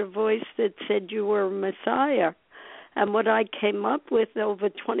I heard a voice that said you were a Messiah. And what I came up with over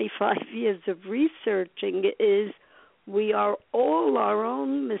 25 years of researching is we are all our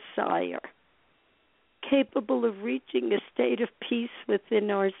own Messiah, capable of reaching a state of peace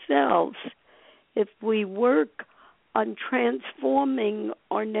within ourselves if we work on transforming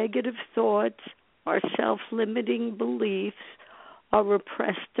our negative thoughts, our self-limiting beliefs, our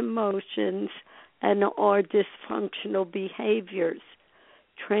repressed emotions, and our dysfunctional behaviors,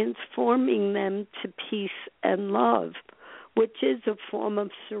 transforming them to peace and love, which is a form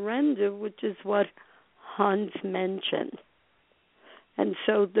of surrender, which is what Hans mentioned. And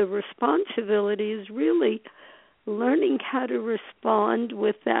so the responsibility is really learning how to respond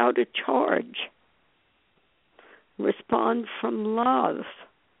without a charge, respond from love.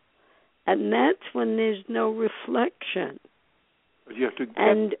 And that's when there's no reflection. You have to get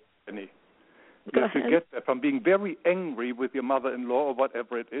to get there from being very angry with your mother-in-law or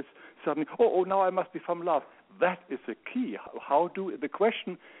whatever it is. Suddenly, now I must be from love. That is the key. The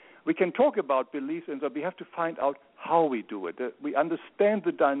question, we can talk about beliefs, and so we have to find out how we do it. We understand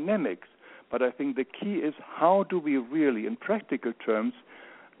the dynamics, but I think the key is how do we really, in practical terms,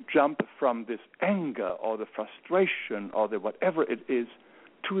 jump from this anger or the frustration or the whatever it is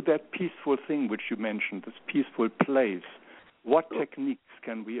to that peaceful thing which you mentioned, this peaceful place. What techniques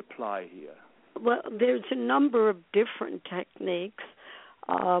can we apply here? Well, there's a number of different techniques.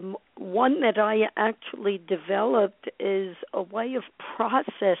 One that I actually developed is a way of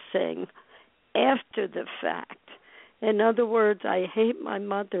processing after the fact. In other words, I hate my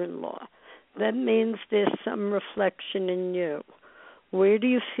mother-in-law. That means there's some reflection in you. Where do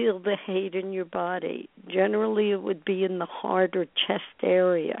you feel the hate in your body? Generally, it would be in the heart or chest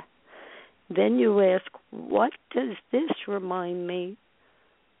area. Then you ask, what does this remind me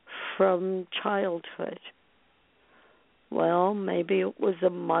from childhood? Well, maybe it was a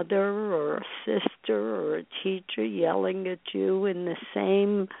mother or a sister or a teacher yelling at you in the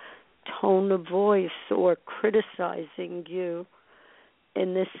same tone of voice or criticizing you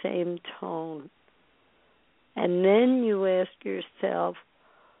in the same tone. And then you ask yourself,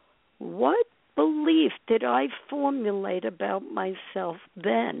 what belief did I formulate about myself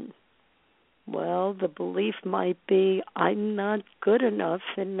then? Well, the belief might be, I'm not good enough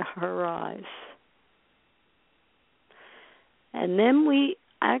in her eyes. And then we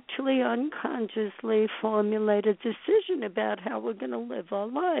actually unconsciously formulate a decision about how we're going to live our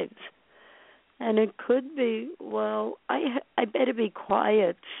lives. And it could be, well, I better be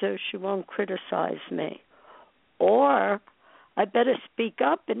quiet so she won't criticize me. Or I better speak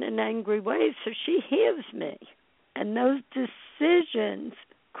up in an angry way so she hears me. And those decisions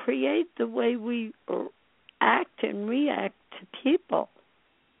create the way we act and react to people.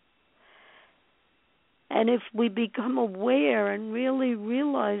 And if we become aware and really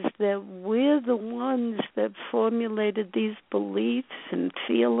realize that we're the ones that formulated these beliefs and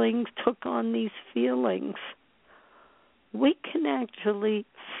feelings, took on these feelings, we can actually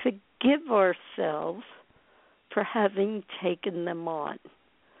forgive ourselves for having taken them on.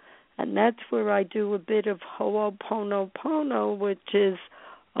 And that's where I do a bit of Ho'oponopono, which is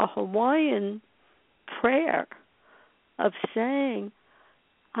a Hawaiian prayer of saying,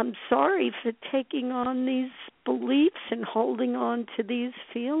 I'm sorry for taking on these beliefs and holding on to these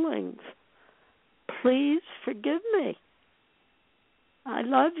feelings. Please forgive me. I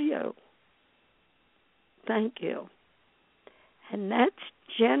love you. Thank you. And that's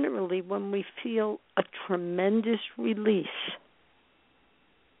generally when we feel a tremendous release.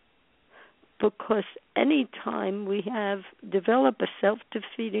 Because any time we have developed a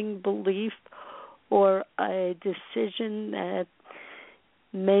self-defeating belief or a decision that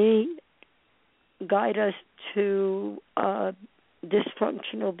may guide us to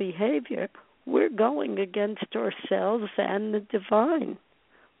dysfunctional behavior, we're going against ourselves and the divine.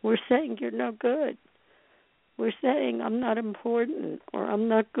 We're saying you're no good. We're saying I'm not important or I'm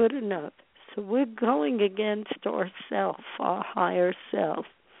not good enough. So we're going against ourself, our higher self.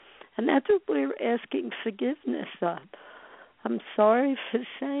 And that's what we're asking forgiveness of. I'm sorry for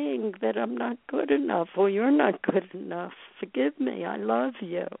saying that I'm not good enough or you're not good enough. Forgive me. I love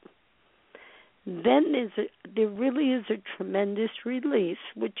you. Then there really is a tremendous release,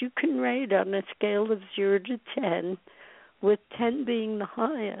 which you can rate on a scale of 0 to 10, with 10 being the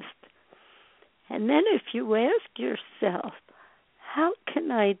highest. And then if you ask yourself, how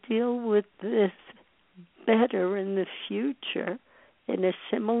can I deal with this better in the future in a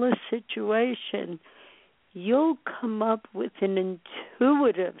similar situation, you'll come up with an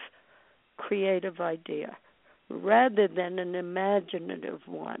intuitive creative idea rather than an imaginative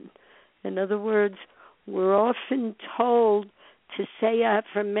one. In other words, we're often told to say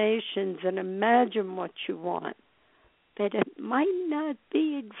affirmations and imagine what you want, but it might not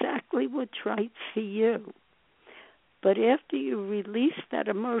be exactly what's right for you. But after you release that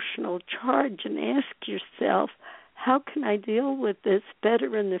emotional charge and ask yourself, how can I deal with this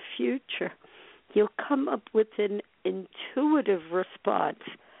better in the future? You'll come up with an intuitive response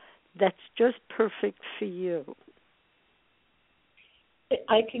that's just perfect for you.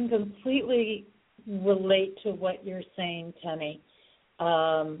 I can completely relate to what you're saying, Penny,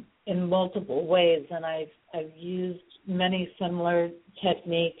 in multiple ways, and I've used many similar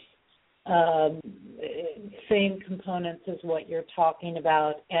techniques, same components as what you're talking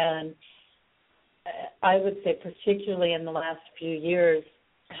about, and I would say particularly in the last few years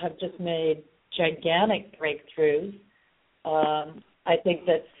have just made gigantic breakthroughs. I think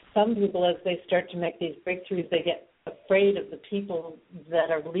that some people, as they start to make these breakthroughs, they get afraid of the people that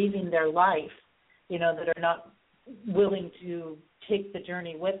are leaving their life, that are not willing to take the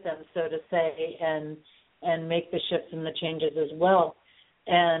journey with them, so to say, and make the shifts and the changes as well.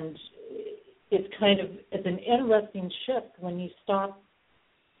 And it's an interesting shift when you stop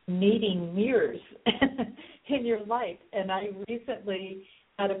needing mirrors in your life. And I recently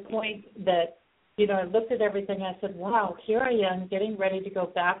had a point that, I looked at everything. I said, wow, here I am getting ready to go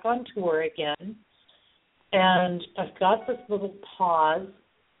back on tour again. And I've got this little pause,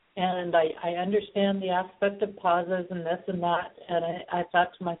 and I understand the aspect of pauses and this and that. And I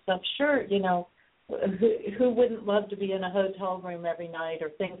thought to myself, sure, who wouldn't love to be in a hotel room every night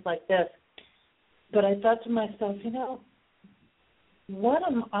or things like this? But I thought to myself, what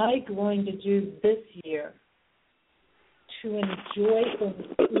am I going to do this year to enjoy things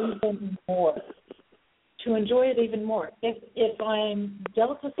even more? To enjoy it even more. If I'm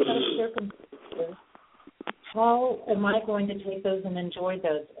dealt a set of circumstances, how am I going to take those and enjoy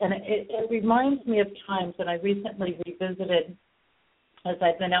those? And it reminds me of times that I recently revisited, as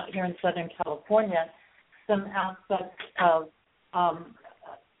I've been out here in Southern California, some aspects of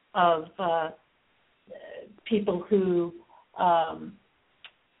people who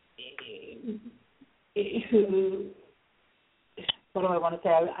what do I want to say?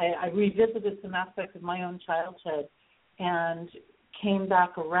 I revisited some aspects of my own childhood and came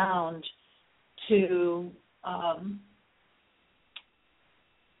back around to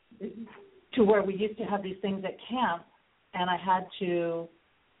where we used to have these things at camp, and I had to,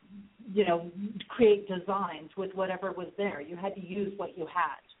 create designs with whatever was there. You had to use what you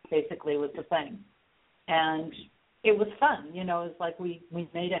had, basically, was the thing. And it was fun, it was like we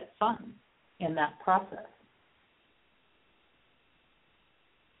made it fun in that process.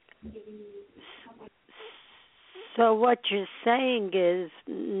 So what you're saying is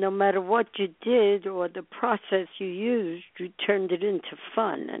no matter what you did or the process you used, you turned it into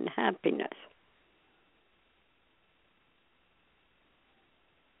fun and happiness.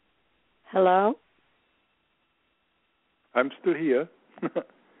 Hello? I'm still here.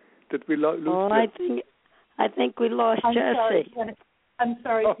 Did we lose you? I think we lost Jesse. I'm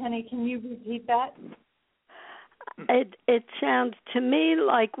sorry, Penny. Can you repeat that? It sounds to me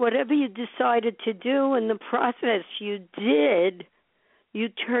like whatever you decided to do in the process you did, you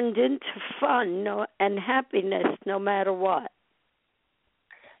turned into fun and happiness no matter what.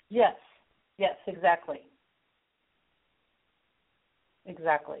 Yes, exactly.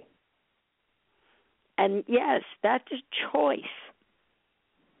 Exactly. And yes, that's a choice.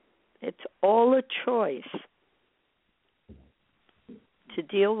 It's all a choice to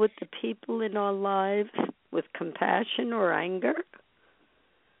deal with the people in our lives with compassion or anger.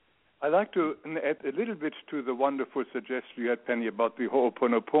 I'd like to add a little bit to the wonderful suggestion you had, Penny, about the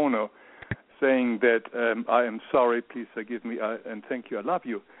Ho'oponopono, saying that I am sorry, please forgive me, and thank you, I love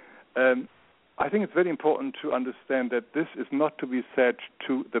you. I think it's very important to understand that this is not to be said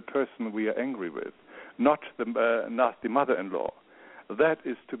to the person we are angry with, not the nasty mother-in-law. That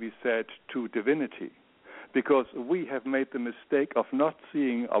is to be said to divinity, because we have made the mistake of not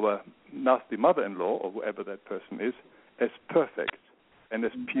seeing our nasty mother-in-law, or whoever that person is, as perfect and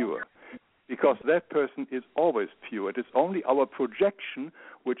as pure, because that person is always pure. It is only our projection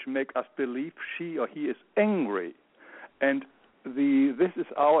which make us believe she or he is angry. And this is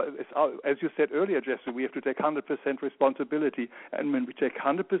our, as you said earlier, Jesse, we have to take 100% responsibility. And when we take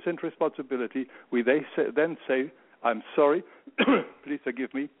 100% responsibility, we then say, I'm sorry, please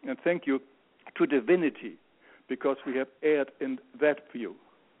forgive me, and thank you to divinity, because we have erred in that view,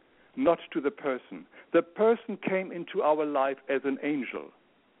 not to the person. The person came into our life as an angel.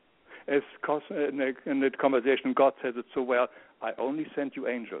 As in the conversation, God says it so well, I only sent you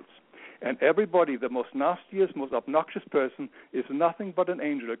angels. And everybody, the most nastiest, most obnoxious person, is nothing but an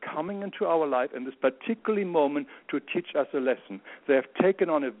angel coming into our life in this particular moment to teach us a lesson. They have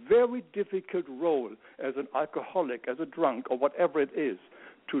taken on a very difficult role as an alcoholic, as a drunk, or whatever it is,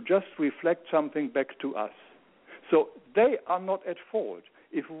 to just reflect something back to us. So they are not at fault.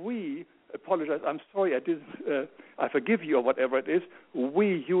 If we apologize, I'm sorry, I forgive you, or whatever it is,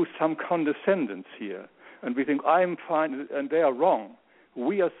 we use some condescendence here. And we think, I'm fine, and they are wrong.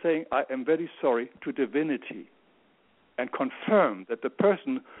 We are saying, I am very sorry to divinity, and confirm that the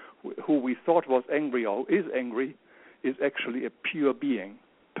person who we thought was angry or is angry is actually a pure being,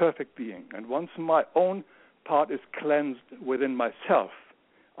 perfect being. And once my own part is cleansed within myself,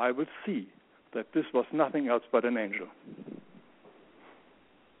 I will see that this was nothing else but an angel.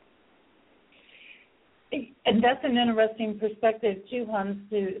 And that's an interesting perspective, too, Hans,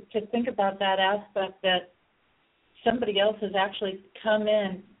 to think about that aspect that somebody else has actually come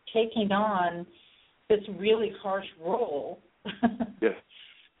in taking on this really harsh role. Yes.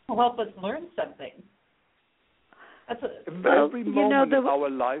 To help us learn something. Every moment of our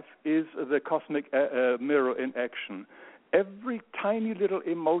life is the cosmic mirror in action. Every tiny little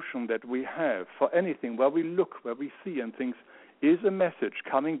emotion that we have for anything, where we look, where we see and things, is a message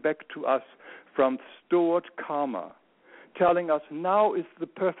coming back to us from stored karma, telling us now is the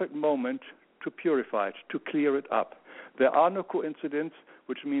perfect moment to purify it, to clear it up. There are no coincidences,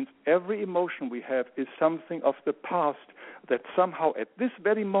 which means every emotion we have is something of the past that somehow at this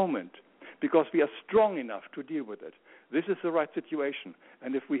very moment, because we are strong enough to deal with it, this is the right situation.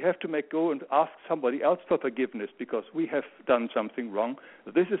 And if we have to go and ask somebody else for forgiveness because we have done something wrong,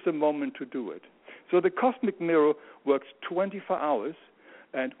 this is the moment to do it. So the cosmic mirror works 24 hours,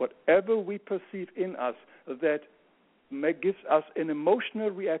 and whatever we perceive in us that gives us an emotional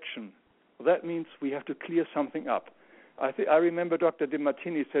reaction, that means we have to clear something up. I remember Dr.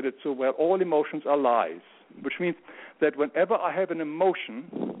 DeMartini said it so well, all emotions are lies, which means that whenever I have an emotion,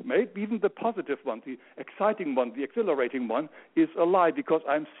 maybe even the positive one, the exciting one, the exhilarating one, is a lie because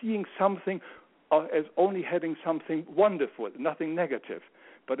I'm seeing something as only having something wonderful, nothing negative.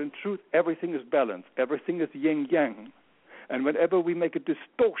 But in truth, everything is balanced. Everything is yin-yang. And whenever we make a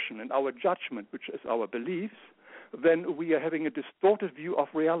distortion in our judgment, which is our beliefs, then we are having a distorted view of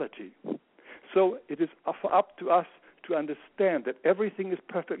reality. So it is up to us to understand that everything is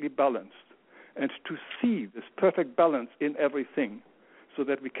perfectly balanced and to see this perfect balance in everything so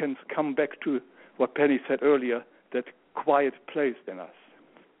that we can come back to what Penny said earlier, that quiet place in us.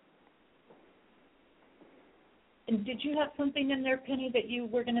 And did you have something in there, Penny, that you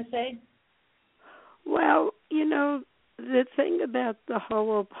were going to say? Well, the thing about the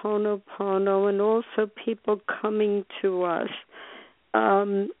Ho'oponopono and also people coming to us,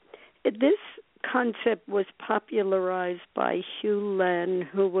 this concept was popularized by Hugh Len,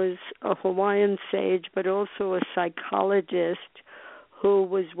 who was a Hawaiian sage but also a psychologist who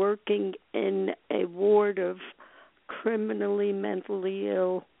was working in a ward of criminally mentally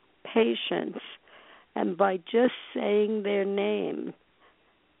ill patients. And by just saying their name,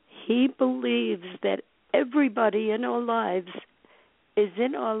 he believes that everybody in our lives is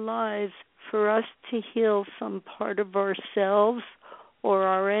in our lives for us to heal some part of ourselves or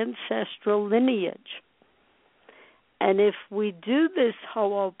our ancestral lineage. And if we do this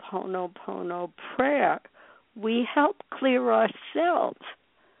Ho'oponopono prayer, we help clear ourselves.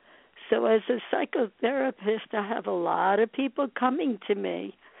 So as a psychotherapist, I have a lot of people coming to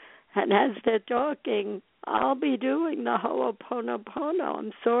me, and as they're talking, I'll be doing the Ho'oponopono.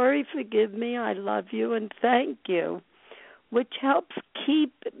 I'm sorry, forgive me, I love you, and thank you, which helps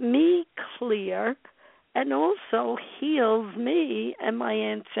keep me clear and also heals me and my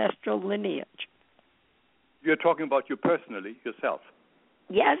ancestral lineage. You're talking about you personally, yourself?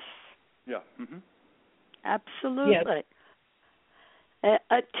 Yes. Yeah. Mm-hmm. Absolutely. Yes.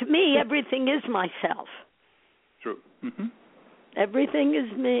 To me, everything is myself. True. Mm-hmm. Everything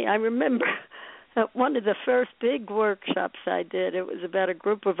is me. I remember one of the first big workshops I did, it was about a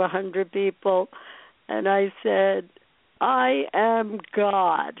group of 100 people, and I said, I am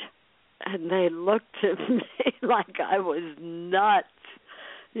God. And they looked at me like I was nuts,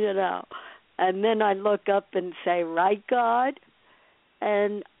 And then I look up and say, right, God?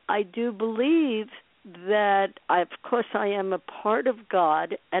 And I do believe that, of course, I am a part of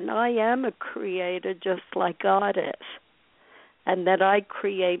God, and I am a creator just like God is, and that I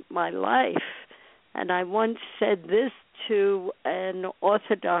create my life. And I once said this to an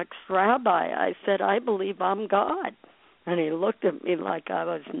Orthodox rabbi. I said, I believe I'm God. And he looked at me like I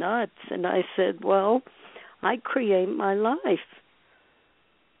was nuts. And I said, well, I create my life.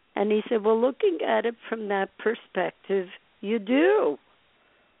 And he said, well, looking at it from that perspective, you do.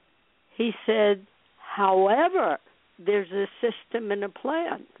 He said, however, there's a system and a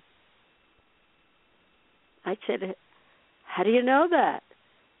plan. I said, how do you know that?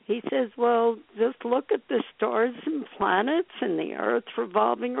 He says, well, just look at the stars and planets and the Earth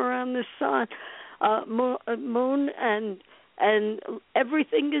revolving around the sun, moon, and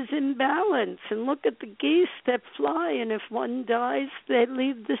everything is in balance. And look at the geese that fly, and if one dies, they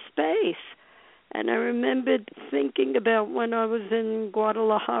leave the space. And I remembered thinking about when I was in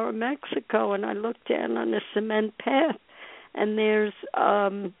Guadalajara, Mexico, and I looked down on a cement path, and there's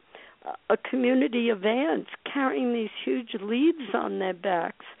a community of ants carrying these huge leaves on their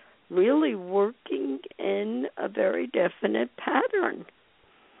backs, really working in a very definite pattern.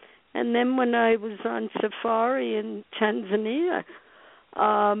 And then when I was on safari in Tanzania,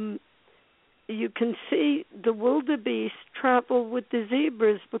 you can see the wildebeest travel with the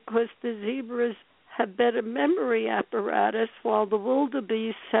zebras because the zebras have better memory apparatus while the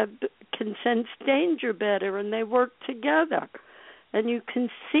wildebeest can sense danger better, and they work together. And you can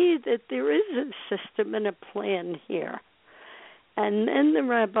see that there is a system and a plan here. And then the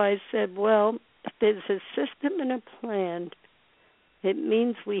rabbi said, well, if there's a system and a plan, it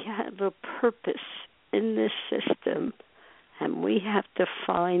means we have a purpose in this system, and we have to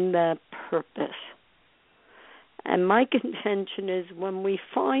find that purpose. And my contention is when we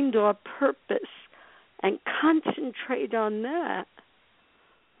find our purpose and concentrate on that,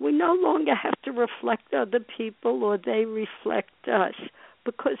 we no longer have to reflect other people or they reflect us,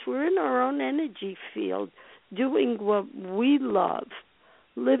 because we're in our own energy field, doing what we love,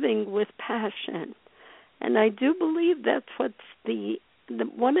 living with passion. And I do believe that's what's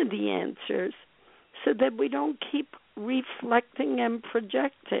one of the answers, so that we don't keep reflecting and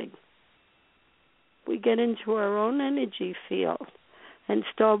projecting. We get into our own energy field and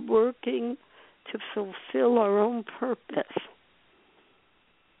start working to fulfill our own purpose.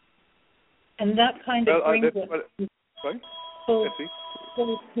 And that kind of brings it.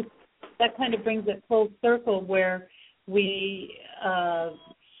 That kind of brings it full circle, where we,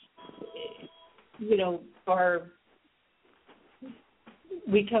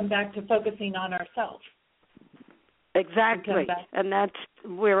 we come back to focusing on ourselves. Exactly, and that's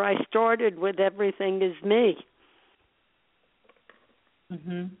where I started with everything is me.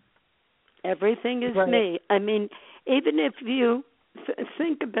 Mm-hmm. Everything is me. I mean, even if you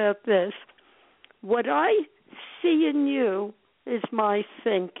think about this, what I see in you is my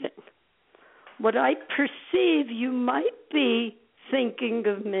thinking. What I perceive you might be thinking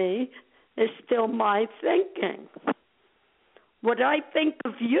of me is still my thinking. What I think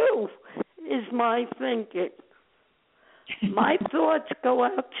of you is my thinking. My thoughts go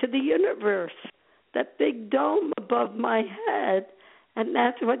out to the universe, that big dome above my head, and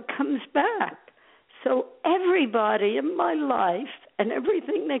that's what comes back. So everybody in my life and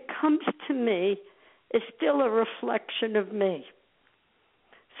everything that comes to me is still a reflection of me.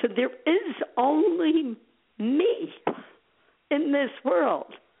 So there is only me in this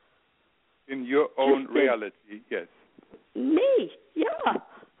world. In your own reality, yes. Me, yeah.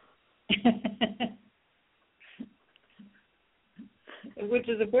 Which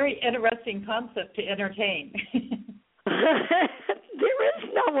is a very interesting concept to entertain. There is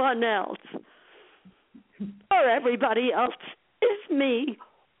no one else. Or everybody else is me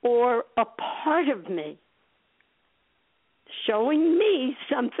or a part of me, showing me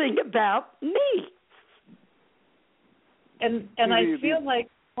something about me. And I feel like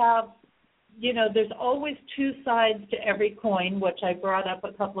there's always two sides to every coin, which I brought up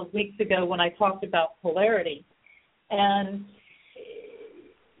a couple of weeks ago when I talked about polarity. And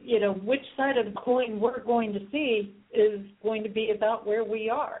which side of the coin we're going to see is going to be about where we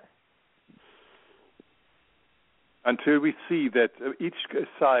are. Until we see that each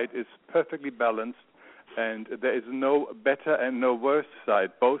side is perfectly balanced and there is no better and no worse side.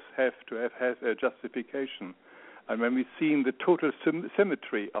 Both have to have a justification. And when we see the total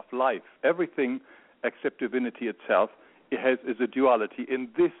symmetry of life, everything except divinity itself is a duality in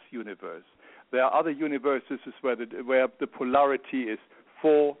this universe. There are other universes where the polarity is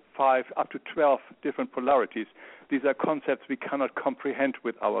 4, 5, up to 12 different polarities. These are concepts we cannot comprehend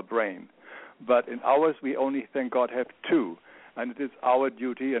with our brain. But in ours, we only, thank God, have 2. And it is our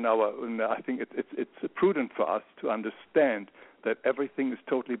duty and I think it's prudent for us to understand that everything is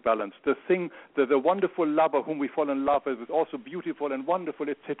totally balanced. The wonderful lover whom we fall in love with is also beautiful and wonderful,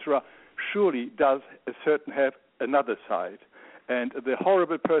 etc., surely does have another side. And the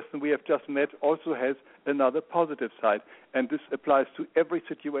horrible person we have just met also has another positive side. And this applies to every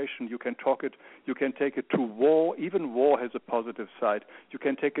situation. You can take it to war. Even war has a positive side. You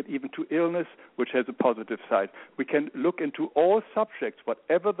can take it even to illness, which has a positive side. We can look into all subjects,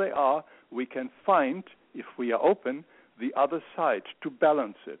 whatever they are. We can find, if we are open, the other side to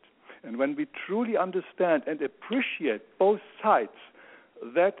balance it. And when we truly understand and appreciate both sides,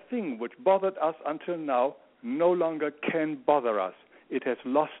 that thing which bothered us until now no longer can bother us. It has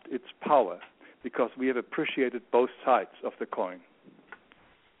lost its power because we have appreciated both sides of the coin.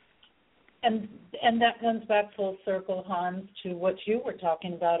 And that comes back full circle, Hans, to what you were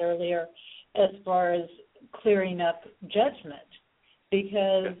talking about earlier as far as clearing up judgment.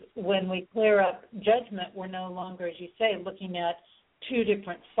 Because when we clear up judgment, we're no longer, as you say, looking at two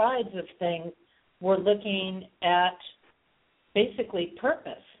different sides of things. We're looking at basically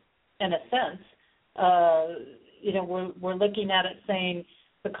purpose, in a sense. We're looking at it saying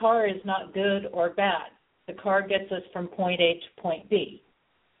the car is not good or bad. The car gets us from point A to point B.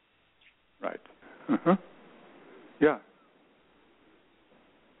 Right. Uh-huh. Yeah.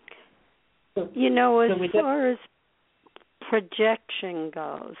 As far as projection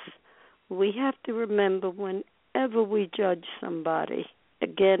goes, we have to remember whenever we judge somebody,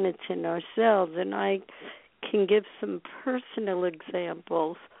 again, it's in ourselves. And I can give some personal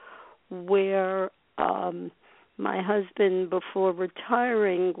examples where my husband, before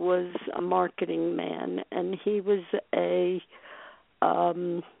retiring, was a marketing man, and he was a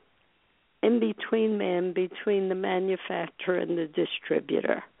in-between man between the manufacturer and the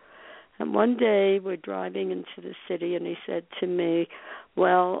distributor. And one day we're driving into the city, and he said to me,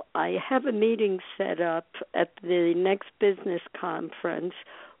 well, I have a meeting set up at the next business conference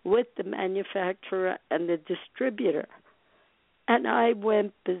with the manufacturer and the distributor. And I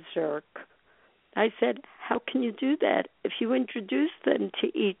went berserk. I said, how can you do that? If you introduce them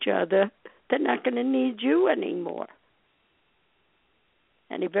to each other, they're not going to need you anymore.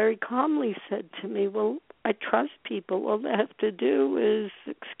 And he very calmly said to me, well, I trust people. All they have to do is,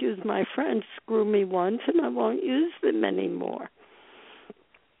 excuse my French, screw me once and I won't use them anymore.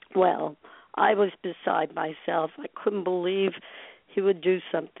 Well, I was beside myself. I couldn't believe he would do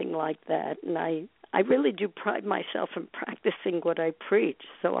something like that. And I really do pride myself in practicing what I preach,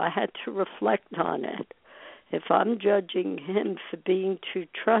 so I had to reflect on it. If I'm judging him for being too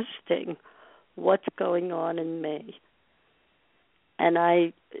trusting, what's going on in me? And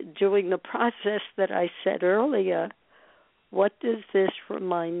during the process that I said earlier, what does this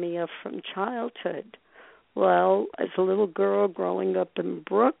remind me of from childhood? Well, as a little girl growing up in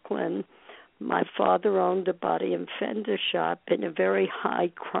Brooklyn, my father owned a body and fender shop in a very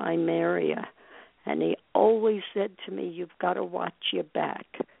high crime area. And he always said to me, you've got to watch your back.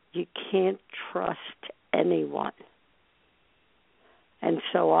 You can't trust anyone. And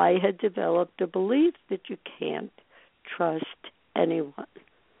so I had developed a belief that you can't trust anyone.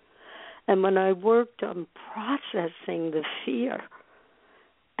 And when I worked on processing the fear,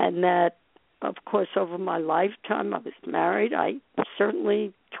 and that, of course, over my lifetime, I was married, I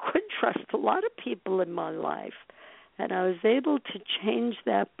certainly could trust a lot of people in my life. And I was able to change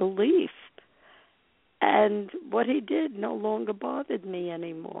that belief. And what he did no longer bothered me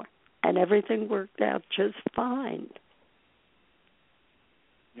anymore. And everything worked out just fine.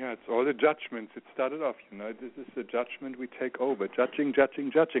 Yeah, it's all the judgments. It started off, this is the judgment we take over. Judging.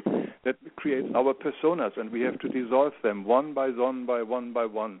 That creates our personas, and we have to dissolve them one by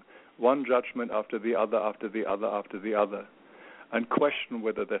one. One judgment after the other. And question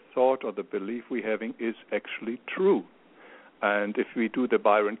whether the thought or the belief we're having is actually true. And if we do the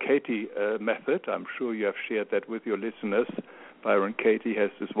Byron Katie method, I'm sure you have shared that with your listeners. Byron Katie has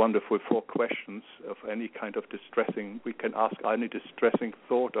this wonderful 4 questions of any kind of distressing. We can ask any distressing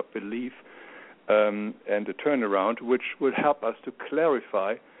thought or belief and a turnaround, which will help us to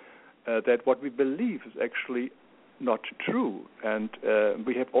clarify that what we believe is actually not true. And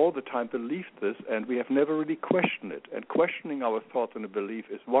we have all the time believed this, and we have never really questioned it. And questioning our thoughts and a belief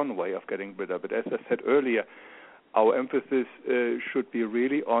is one way of getting rid of it. As I said earlier, our emphasis should be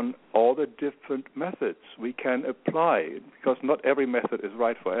really on all the different methods we can apply, because not every method is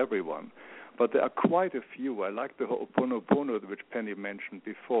right for everyone. But there are quite a few. I like the Ho'oponopono, which Penny mentioned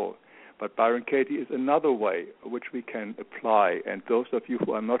before. But Byron Katie is another way which we can apply. And those of you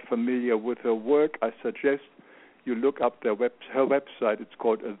who are not familiar with her work, I suggest you look up her website. It's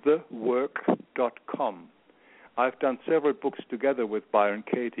called thework.com. I've done several books together with Byron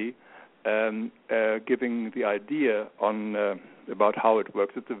Katie, giving the idea on about how it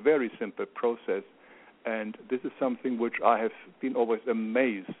works. It's a very simple process, And this is something which I have been always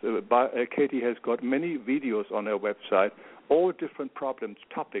amazed. Katie has got many videos on her website, all different problems,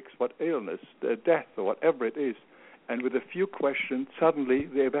 topics, what illness, death, or whatever it is. And with a few questions, suddenly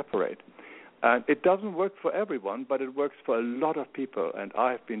they evaporate. And it doesn't work for everyone, but it works for a lot of people. And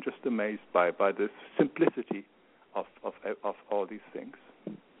I have been just amazed by the simplicity of all these things.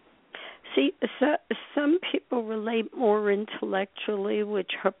 See, some people relate more intellectually,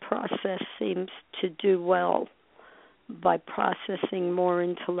 which her process seems to do well by processing more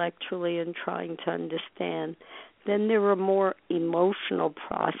intellectually and trying to understand. Then there are more emotional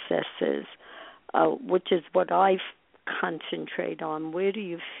processes, which is what I concentrate on. Where do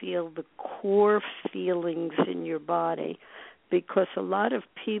you feel the core feelings in your body? Because a lot of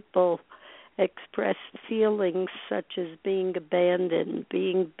people express feelings such as being abandoned,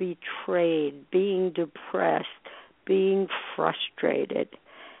 being betrayed, being depressed, being frustrated.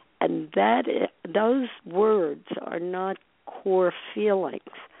 And those words are not core feelings.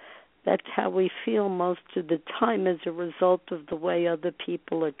 That's how we feel most of the time as a result of the way other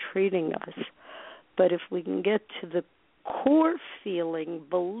people are treating us. But if we can get to the core feeling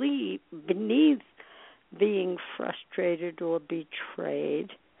beneath being frustrated or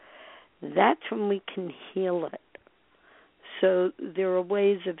betrayed, that's when we can heal it. So there are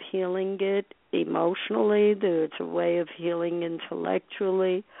ways of healing it emotionally. There's a way of healing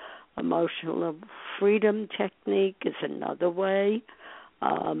intellectually. Emotional freedom technique is another way.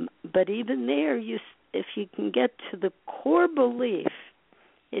 But even there, if you can get to the core belief,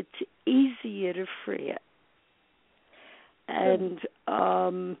 it's easier to free it. And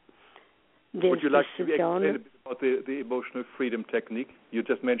would you like to explain a bit about the emotional freedom technique? You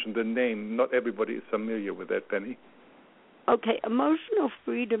just mentioned the name. Not everybody is familiar with that, Penny. Okay, emotional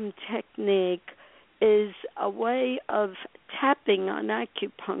freedom technique is a way of tapping on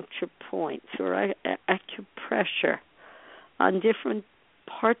acupuncture points or acupressure on different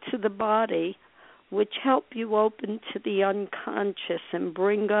parts of the body, which help you open to the unconscious and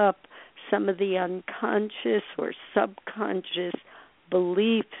bring up some of the unconscious or subconscious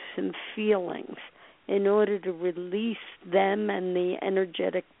beliefs and feelings in order to release them and the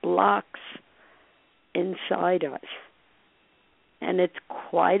energetic blocks inside us. And it's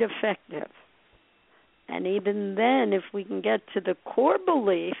quite effective. And even then, if we can get to the core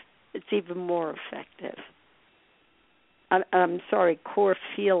belief, it's even more effective. Core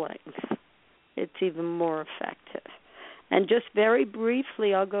feelings. It's even more effective. And just very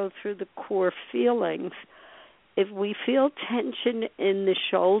briefly, I'll go through the core feelings. If we feel tension in the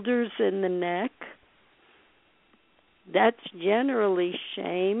shoulders and the neck, that's generally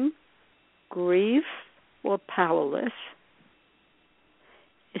shame, grief, or powerless.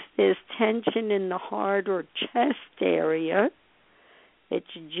 If there's tension in the heart or chest area, it's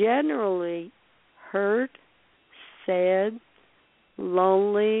generally hurt, sad,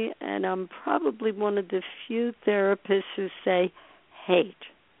 lonely, and I'm probably one of the few therapists who say hate,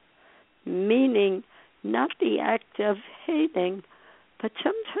 meaning not the act of hating, but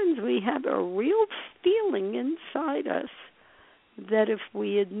sometimes we have a real feeling inside us that if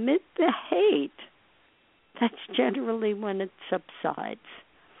we admit the hate, that's generally when it subsides.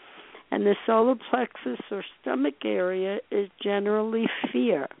 And the solar plexus or stomach area is generally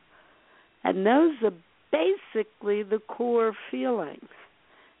fear. And those are basically the core feelings.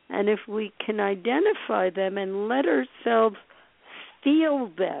 And if we can identify them and let ourselves feel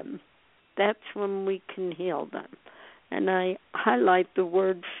them, that's when we can heal them. And I highlight the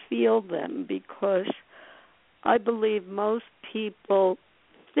word feel them because I believe most people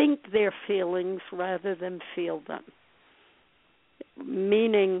think their feelings rather than feel them.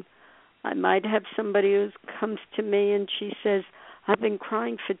 Meaning, I might have somebody who comes to me and she says, I've been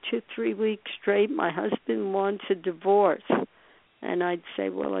crying for 2-3 weeks straight. My husband wants a divorce. And I'd say,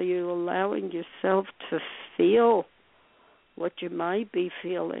 well, are you allowing yourself to feel what you might be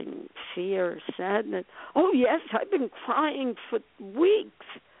feeling, fear, sadness? Oh, yes, I've been crying for weeks.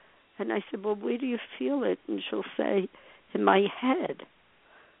 And I said, well, where do you feel it? And she'll say, in my head,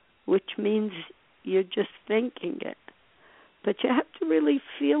 which means you're just thinking it. But you have to really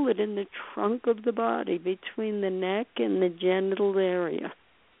feel it in the trunk of the body, between the neck and the genital area.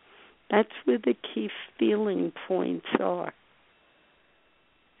 That's where the key feeling points are.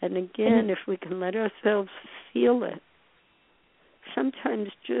 And again, if we can let ourselves feel it, sometimes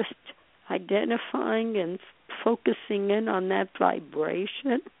just identifying and focusing in on that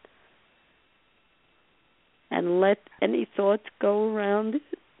vibration and let any thoughts go around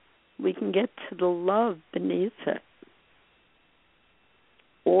it, we can get to the love beneath it.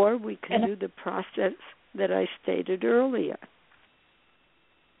 Or we can do the process that I stated earlier.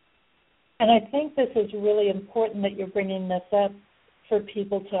 And I think this is really important that you're bringing this up for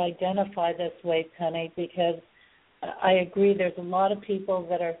people to identify this way, Connie, because I agree there's a lot of people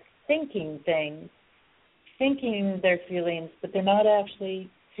that are thinking things, thinking their feelings, but they're not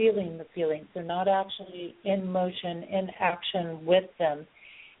actually feeling the feelings. They're not actually in motion, in action with them.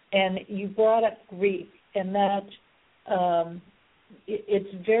 And you brought up grief, and that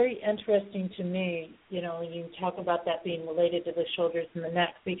it's very interesting to me, you know, when you talk about that being related to the shoulders and the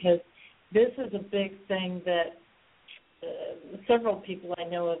neck, because this is a big thing that several people I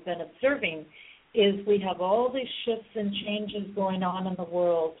know have been observing, is we have all these shifts and changes going on in the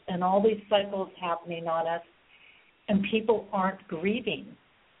world and all these cycles happening on us, and people aren't grieving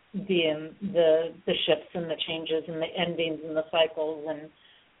the shifts and the changes and the endings and the cycles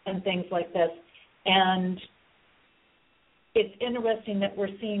and things like this. And it's interesting that we're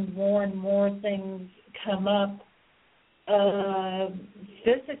seeing more and more things come up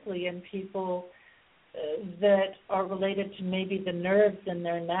physically in people that are related to maybe the nerves in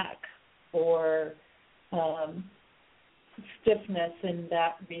their neck or stiffness in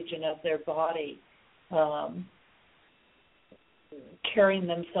that region of their body, carrying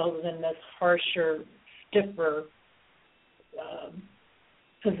themselves in this harsher, stiffer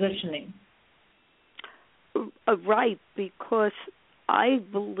positioning. Right, because I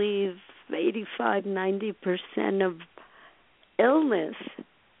believe 85-90% of illness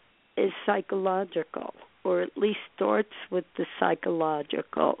is psychological, or at least starts with the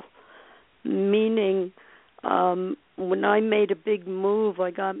psychological. Meaning, when I made a big move,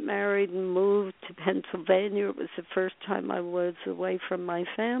 I got married and moved to Pennsylvania. It was the first time I was away from my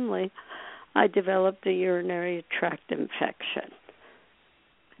family. I developed a urinary tract infection.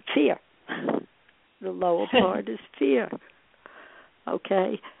 Fear. The lower part is fear.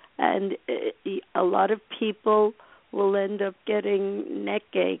 Okay? And a lot of people will end up getting neck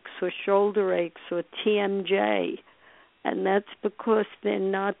aches or shoulder aches or TMJ. And that's because they're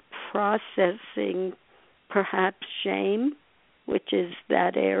not processing perhaps shame, which is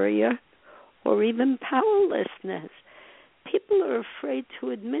that area, or even powerlessness. People are afraid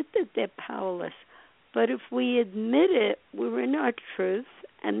to admit that they're powerless. But if we admit it, we're in our truth,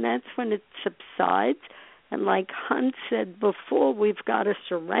 and that's when it subsides. And like Hunt said before, we've got to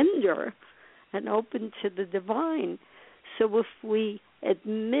surrender and open to the divine. So if we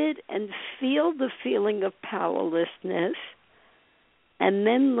admit and feel the feeling of powerlessness and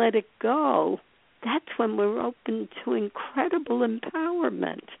then let it go, that's when we're open to incredible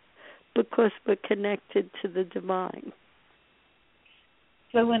empowerment because we're connected to the divine.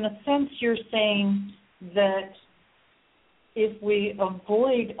 So in a sense, you're saying that if we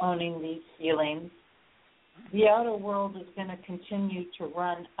avoid owning these feelings, the outer world is going to continue to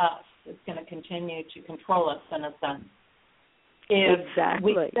run us. It's going to continue to control us in a sense. If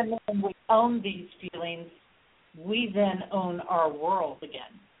exactly. we own these feelings, we then own our world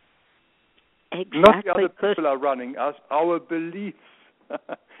again. Exactly. Not the other people are running us, our beliefs.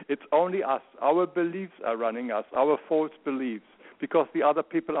 It's only us. Our beliefs are running us, our false beliefs, because the other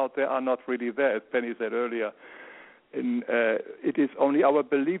people out there are not really there, as Penny said earlier. It is only our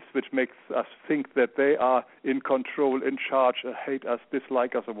beliefs which makes us think that they are in control, in charge, hate us,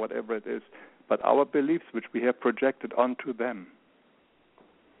 dislike us, or whatever it is. But our beliefs which we have projected onto them.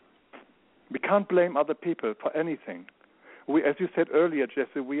 We can't blame other people for anything. We, as you said earlier,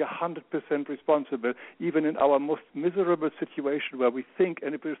 Jesse, we are 100% responsible, even in our most miserable situation where we think,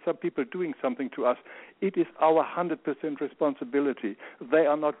 and if there's some people doing something to us, it is our 100% responsibility. They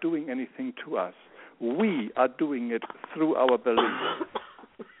are not doing anything to us. We are doing it through our beliefs.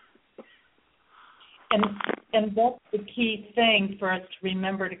 And that's the key thing for us to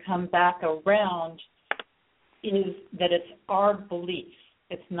remember to come back around, is that it's our beliefs.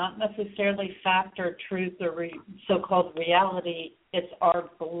 It's not necessarily fact or truth or so-called reality. It's our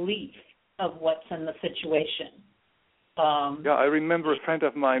belief of what's in the situation. I remember a friend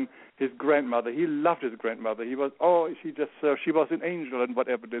of mine, his grandmother. He loved his grandmother. He was, she was an angel and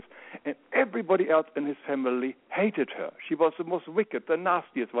whatever it is. And everybody else in his family hated her. She was the most wicked, the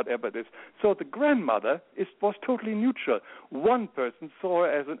nastiest, whatever it is. So the grandmother was totally neutral. One person saw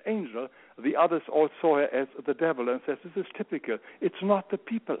her as an angel. The others all saw her as the devil and says, this is typical. It's not the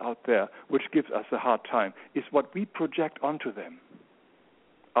people out there which gives us a hard time. It's what we project onto them.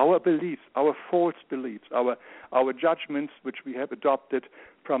 Our beliefs, our false beliefs, our judgments which we have adopted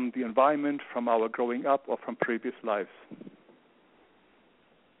from the environment, from our growing up, or from previous lives.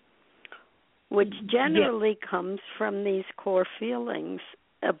 Which generally comes from these core feelings,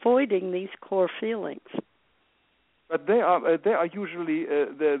 avoiding these core feelings. But they are usually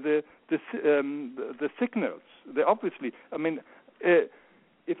the signals. They obviously,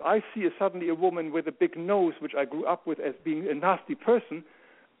 if I see suddenly a woman with a big nose, which I grew up with as being a nasty person,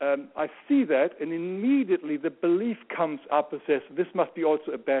 I see that, and immediately the belief comes up and says, this must be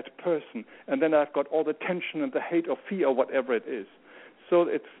also a bad person. And then I've got all the tension and the hate or fear or whatever it is. So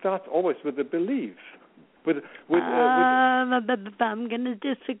it starts always with the belief. I'm going to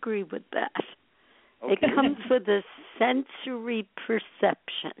disagree with that. Okay. It comes with a sensory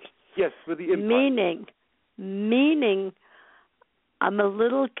perception. Yes, with the impact. Meaning, I'm a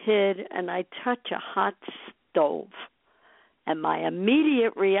little kid and I touch a hot stove, and my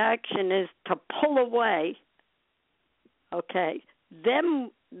immediate reaction is to pull away. Okay,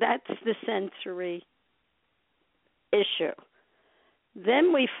 then that's the sensory issue.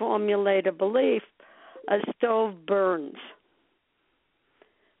 Then we formulate a belief: a stove burns.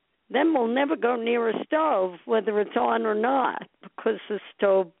 Then we'll never go near a stove, whether it's on or not, because the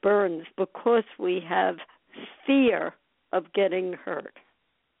stove burns, because we have fear of getting hurt.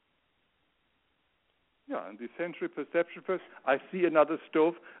 Yeah, and the sensory perception first, I see another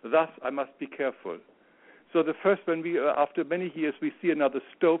stove, thus I must be careful. So the first, when we, after many years, we see another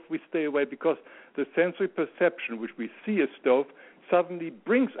stove, we stay away, because the sensory perception, which we see a stove, suddenly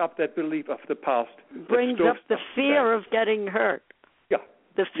brings up that belief of the past. Brings up the fear of getting hurt. Yeah.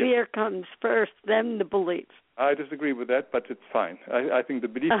 The fear comes first, then the belief. I disagree with that, but it's fine. I think the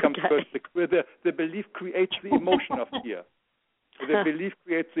belief comes first. The belief creates the emotion of fear. The belief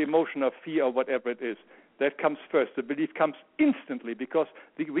creates the emotion of fear or whatever it is. That comes first. The belief comes instantly, because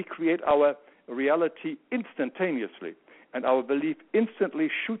we create our reality instantaneously. And our belief instantly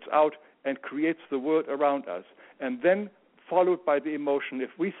shoots out and creates the world around us. And then followed by the emotion.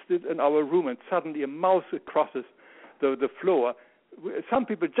 If we sit in our room and suddenly a mouse crosses the floor, some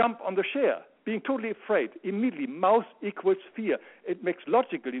people jump on the chair, being totally afraid. Immediately, mouse equals fear. It makes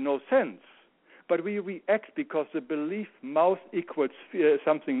logically no sense. But we react because the belief mouse equals fear,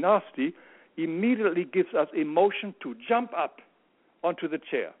 something nasty, immediately gives us emotion to jump up onto the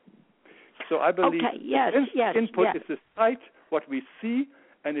chair. So I believe input is the sight, what we see,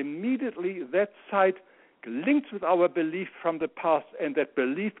 and immediately that sight links with our belief from the past, and that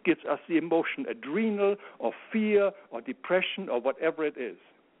belief gives us the emotion, adrenal or fear or depression or whatever it is.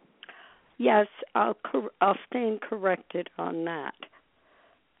 Yes, I'll stand corrected on that.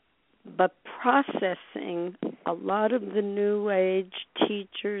 But processing, a lot of the New Age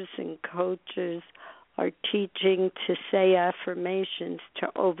teachers and coaches are teaching to say affirmations to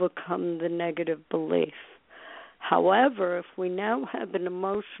overcome the negative belief. However, if we now have an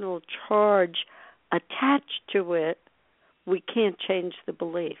emotional charge attached to it, we can't change the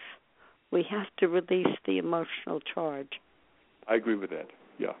belief. We have to release the emotional charge. I agree with that.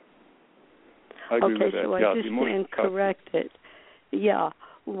 Yeah. I agree with that. So I just stand corrected. Yeah,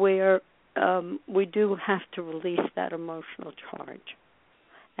 where we do have to release that emotional charge.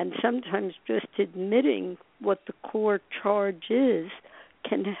 And sometimes just admitting what the core charge is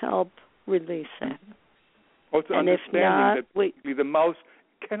can help release it. Also and understanding that the mouse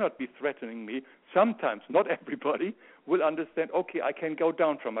cannot be threatening me. Sometimes, not everybody, will understand, okay, I can go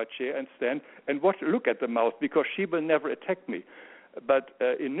down from my chair and stand and look at the mouse, because she will never attack me. But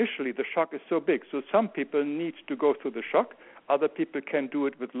initially, the shock is so big. So some people need to go through the shock. Other people can do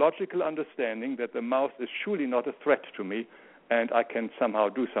it with logical understanding that the mouse is surely not a threat to me, and I can somehow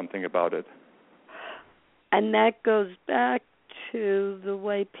do something about it. And that goes back to the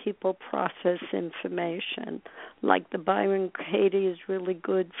way people process information. Like the Byron Katie is really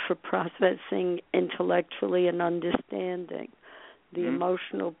good for processing intellectually and understanding. The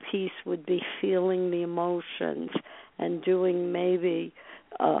emotional piece would be feeling the emotions and doing maybe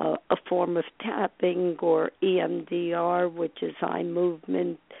a form of tapping or EMDR, which is eye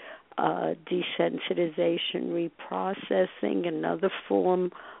movement, desensitization, reprocessing, another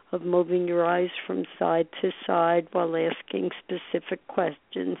form of moving your eyes from side to side while asking specific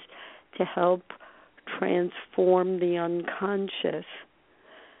questions to help transform the unconscious.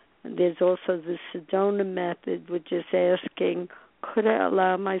 And there's also the Sedona method, which is asking, could I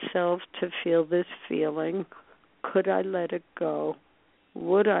allow myself to feel this feeling? Could I let it go?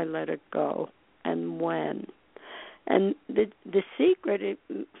 Would I let it go? And when? And the secret,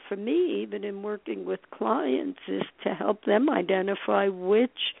 for me, even in working with clients, is to help them identify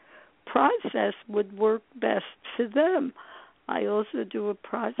which process would work best for them. I also do a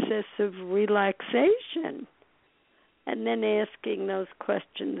process of relaxation and then asking those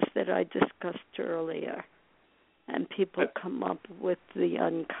questions that I discussed earlier. And people come up with the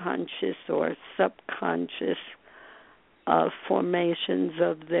unconscious or subconscious formations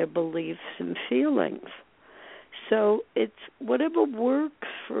of their beliefs and feelings. So it's whatever works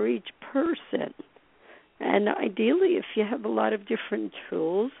for each person. And ideally, if you have a lot of different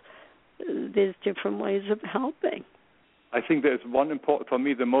tools, there's different ways of helping. I think there's one important, for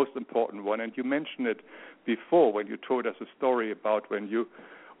me, the most important one, and you mentioned it before when you told us a story about when you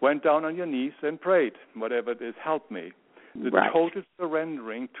went down on your knees and prayed, whatever it is, help me. The total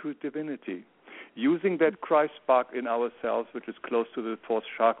surrendering to divinity, using that Christ spark in ourselves, which is close to the fourth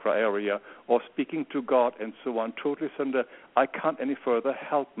chakra area, or speaking to God and so on, totally surrender, I can't any further,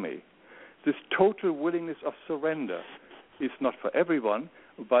 help me. This total willingness of surrender is not for everyone,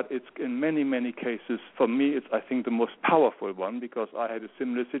 but it's in many, many cases, for me, it's, I think, the most powerful one, because I had a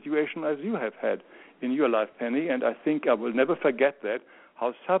similar situation as you have had in your life, Penny, and I think I will never forget that,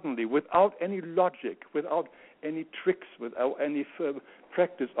 how suddenly, without any logic, without any tricks, without any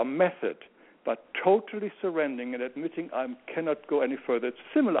practice or method, but totally surrendering and admitting I cannot go any further. It's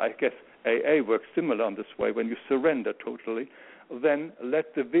similar, I guess, AA works similar on this way. When you surrender totally, then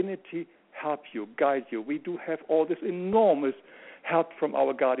let divinity help you, guide you. We do have all this enormous help from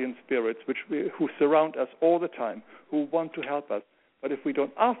our guardian spirits, who surround us all the time, who want to help us. But if we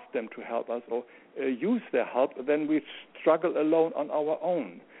don't ask them to help us or use their help, then we struggle alone on our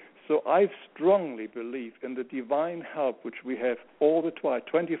own. So I strongly believe in the divine help which we have all the time,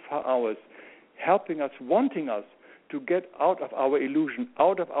 24 hours, helping us, wanting us to get out of our illusion,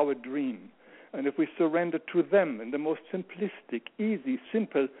 out of our dream. And if we surrender to them in the most simplistic, easy,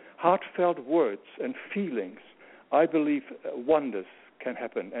 simple, heartfelt words and feelings, I believe wonders can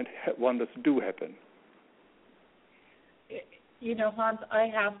happen, and wonders do happen. You know, Hans, I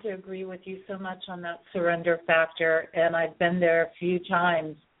have to agree with you so much on that surrender factor, and I've been there a few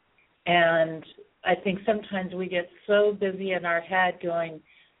times. And I think sometimes we get so busy in our head going,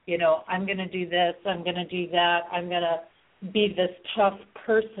 you know, I'm going to do this, I'm going to do that, I'm going to be this tough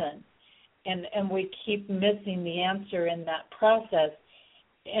person. And we keep missing the answer in that process.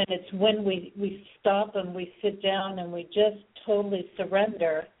 And it's when we stop and we sit down and we just totally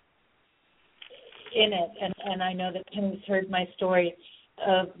surrender in it. And I know that Penny's heard my story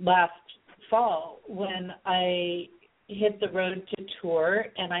of last fall when I hit the road to tour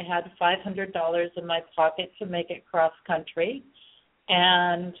and I had $500 in my pocket to make it cross country.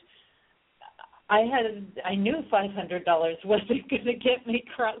 And I knew $500 wasn't going to get me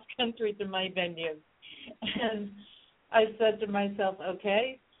cross country to my venue. And I said to myself,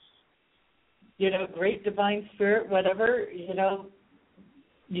 okay, you know, great divine spirit, whatever, you know,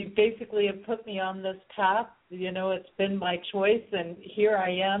 you basically have put me on this path. You know, it's been my choice, and here I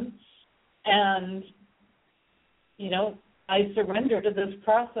am. And, you know, I surrender to this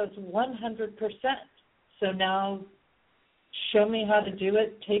process 100%. So now show me how to do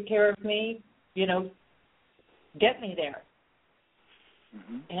it, take care of me, you know, get me there.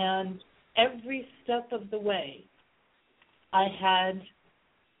 Mm-hmm. And every step of the way, I had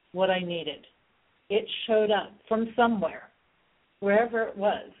what I needed. It showed up from somewhere, wherever it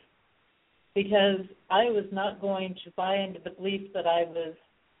was, because I was not going to buy into the belief that I was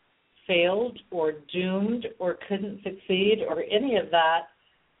failed or doomed or couldn't succeed or any of that.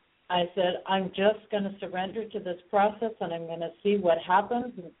 I said, I'm just going to surrender to this process, and I'm going to see what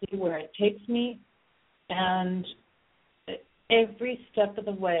happens and see where it takes me. And every step of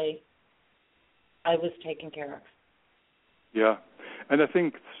the way, I was taken care of. Yeah. And I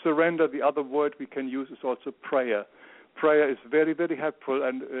think surrender, the other word we can use is also prayer. Prayer is very, very helpful.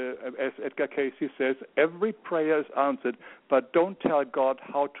 And as Edgar Cayce says, every prayer is answered, but don't tell God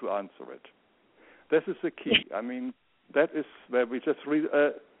how to answer it. This is the key. I mean, that is where we just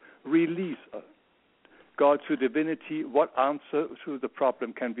release God to divinity, what answer to the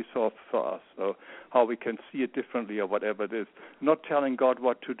problem can be solved for us, or how we can see it differently or whatever it is. Not telling God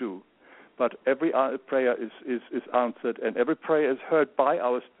what to do. But every prayer is answered, and every prayer is heard by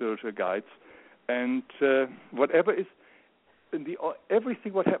our spiritual guides. And whatever is,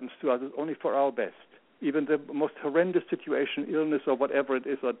 everything what happens to us is only for our best. Even the most horrendous situation, illness or whatever it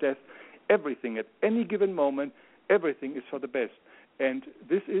is, or death, everything at any given moment, everything is for the best. And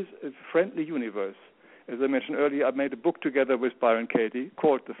this is a friendly universe. As I mentioned earlier, I made a book together with Byron Katie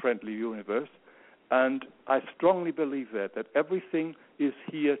called The Friendly Universe. And I strongly believe that everything is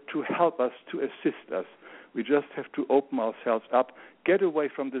here to help us, to assist us. We just have to open ourselves up, get away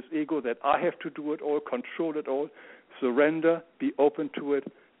from this ego that I have to do it all, control it all, surrender, be open to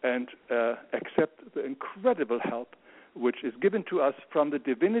it, and accept the incredible help which is given to us from the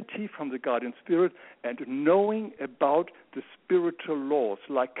divinity, from the guardian spirit, and knowing about the spiritual laws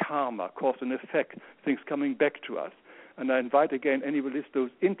like karma, cause and effect, things coming back to us. And I invite again any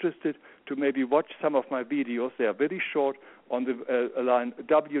listeners interested to maybe watch some of my videos. They are very short on the line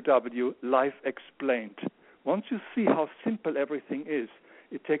www.lifeexplained. Once you see how simple everything is,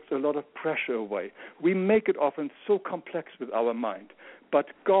 It takes a lot of pressure away. We make it often so complex with our mind. But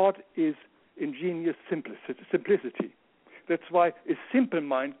God is ingenious simplicity. That's why a simple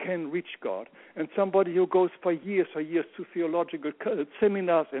mind can reach God. And somebody who goes for years to theological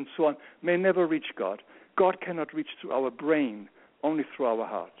seminars and so on may never reach God. God cannot reach through our brain, only through our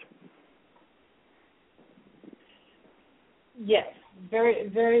heart. Yes, very,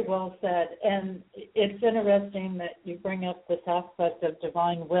 very well said. And it's interesting that you bring up this aspect of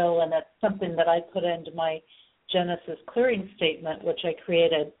divine will, and that's something that I put into my Genesis clearing statement, which I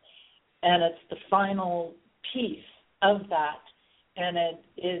created, and it's the final piece of that. And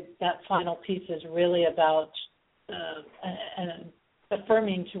that final piece is really about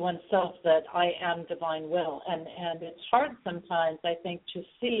affirming to oneself that I am divine will. And it's hard sometimes, I think, to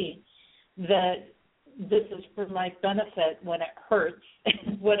see that this is for my benefit when it hurts,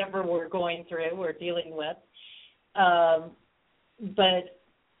 whatever we're going through, we're dealing with. But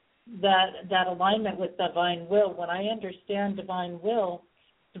that alignment with divine will, when I understand divine will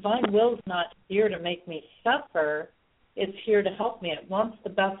is not here to make me suffer. It's here to help me. It wants the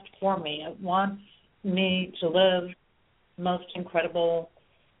best for me. It wants me to live the most incredible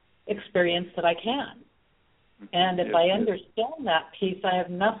experience that I can. And if I understand that piece, I have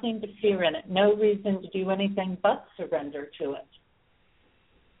nothing to fear in it, no reason to do anything but surrender to it.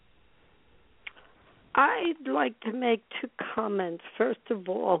 I'd like to make two comments. First of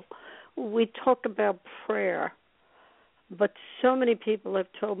all, we talk about prayer, but so many people have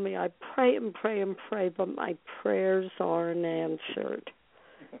told me I pray and pray and pray, but my prayers aren't answered.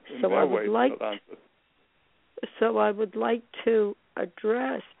 So I would like to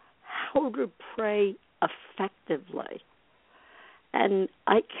address how to pray effectively. And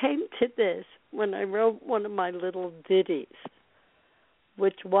I came to this when I wrote one of my little ditties,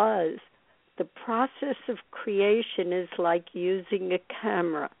 which was, the process of creation is like using a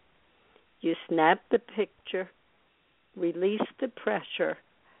camera. You snap the picture, release the pressure,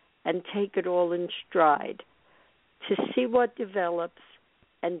 and take it all in stride to see what develops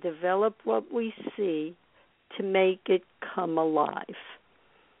and develop what we see to make it come alive.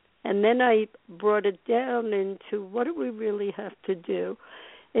 And then I brought it down into what do we really have to do?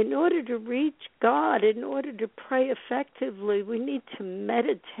 In order to reach God, in order to pray effectively, we need to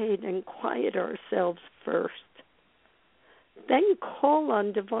meditate and quiet ourselves first. Then call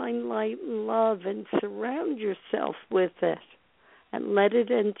on divine light and love and surround yourself with it and let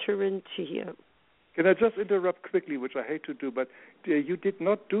it enter into you. Can I just interrupt quickly, which I hate to do, but you did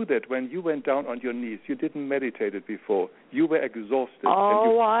not do that when you went down on your knees. You didn't meditate it before. You were exhausted.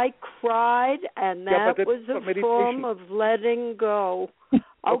 Oh, I cried, and that was a form of letting go.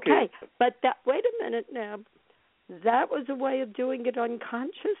 Okay, but wait a minute now. That was a way of doing it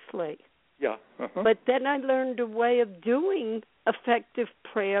unconsciously. Yeah. But then I learned a way of doing effective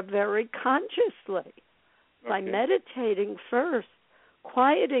prayer very consciously by meditating first,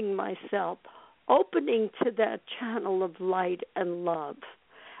 quieting myself, opening to that channel of light and love,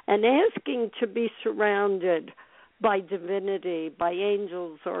 and asking to be surrounded by divinity, by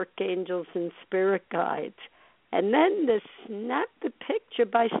angels, archangels, and spirit guides. And then to snap the picture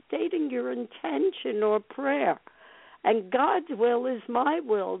by stating your intention or prayer. And God's will is my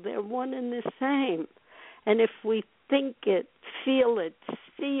will. They're one and the same. And if we think it, feel it,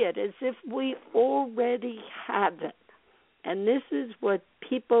 see it, as if we already have it. And this is what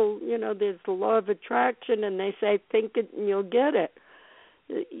people, there's the law of attraction, and they say, think it and you'll get it.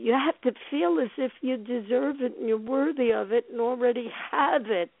 You have to feel as if you deserve it and you're worthy of it and already have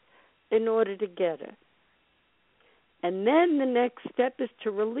it in order to get it. And then the next step is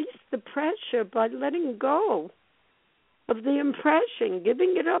to release the pressure by letting go of the impression,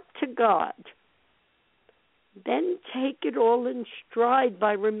 giving it up to God. Then take it all in stride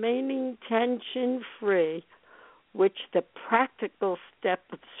by remaining tension-free, which the practical step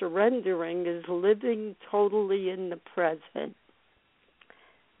of surrendering is living totally in the present.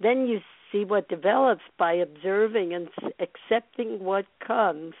 Then you see what develops by observing and accepting what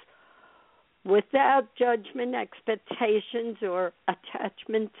comes without judgment, expectations, or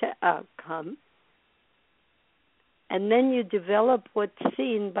attachment to outcome. And then you develop what's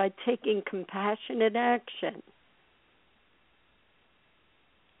seen by taking compassionate action.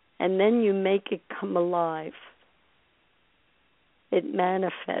 And then you make it come alive. It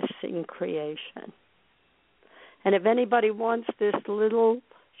manifests in creation. And if anybody wants this little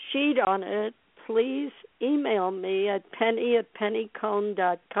sheet on it, please email me at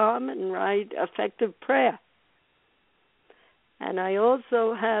penny@pennycone.com and write effective prayer. And I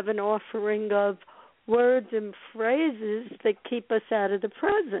also have an offering of words and phrases that keep us out of the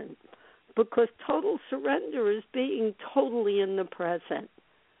present, because total surrender is being totally in the present.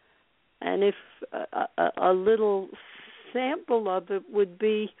 And if a little sample of it would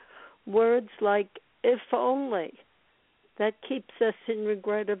be words like if only. That keeps us in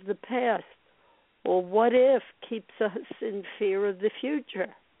regret of the past. Or what if keeps us in fear of the future.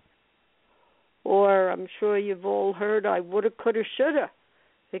 Or I'm sure you've all heard I woulda, coulda, shoulda.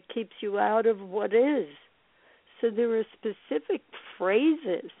 It keeps you out of what is. So there are specific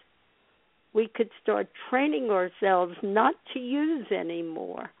phrases we could start training ourselves not to use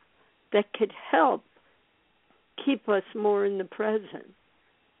anymore that could help keep us more in the present.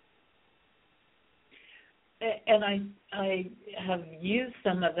 And I have used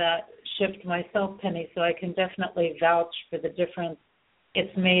some of that shift myself, Penny, so I can definitely vouch for the difference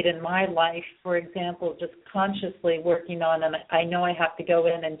it's made in my life. For example, just consciously working on, and I know I have to go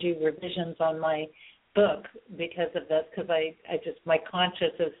in and do revisions on my book because of this, because I just, my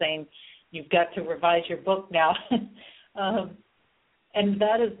conscience is saying, you've got to revise your book now. And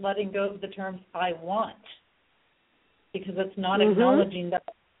that is letting go of the terms I want, because it's not acknowledging that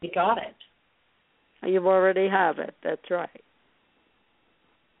we got it. You already have it. That's right.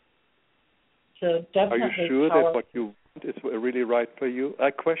 So definitely. Are you sure that what you want is really right for you? I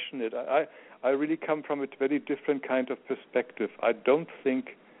question it. I really come from a very different kind of perspective. I don't think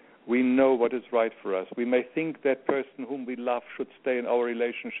we know what is right for us. We may think that person whom we love should stay in our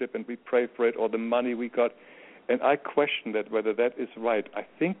relationship and we pray for it, or the money we got. And I question that, whether that is right. I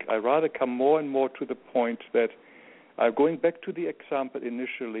think I rather come more and more to the point that going back to the example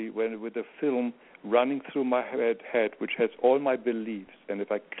initially, when with the film running through my head, which has all my beliefs, and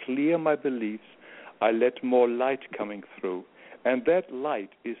if I clear my beliefs, I let more light coming through. And that light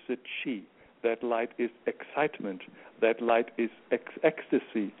is the chi. That light is excitement. That light is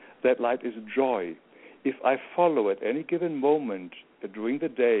ecstasy. That light is joy. If I follow at any given moment during the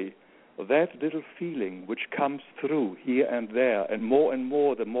day, that little feeling which comes through here and there, and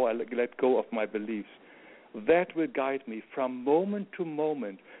more, the more I let go of my beliefs, that will guide me from moment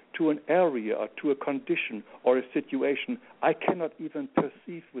to an area or to a condition or a situation I cannot even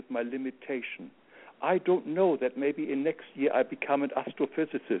perceive with my limitation. I don't know that maybe in next year I become an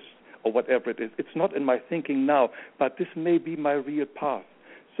astrophysicist or whatever it is. It's not in my thinking now, but this may be my real path.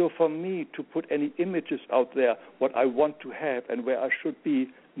 So for me to put any images out there, what I want to have and where I should be,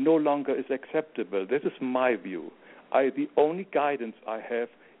 no longer is acceptable. This is my view. The only guidance I have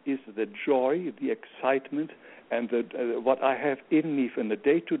is the joy, the excitement, and what I have in me on a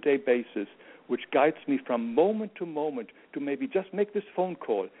day-to-day basis, which guides me from moment to maybe just make this phone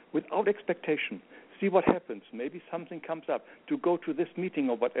call without expectation. See what happens. Maybe something comes up, to go to this meeting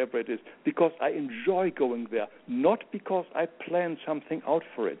or whatever it is, because I enjoy going there, not because I plan something out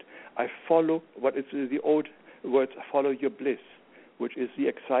for it. I follow what is the old words, follow your bliss, which is the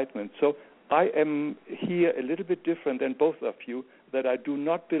excitement. So I am here a little bit different than both of you, that I do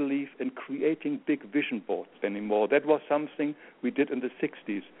not believe in creating big vision boards anymore. That was something we did in the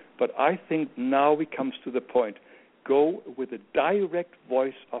 60s. But I think now we comes to the point, go with the direct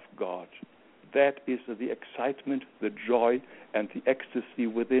voice of God. That is the excitement, the joy, and the ecstasy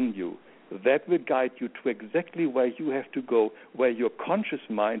within you. That will guide you to exactly where you have to go, where your conscious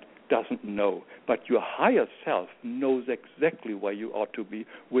mind doesn't know. But your higher self knows exactly where you ought to be,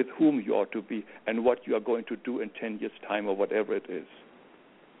 with whom you ought to be, and what you are going to do in 10 years' time or whatever it is.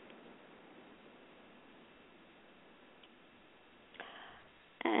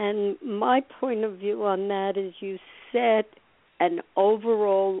 And my point of view on that is you set an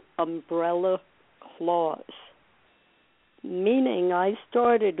overall umbrella clause, meaning I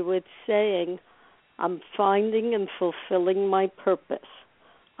started with saying, I'm finding and fulfilling my purpose.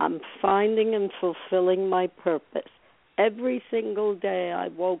 I'm finding and fulfilling my purpose. Every single day I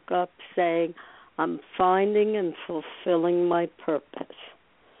woke up saying, I'm finding and fulfilling my purpose.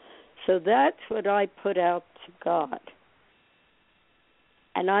 So that's what I put out to God.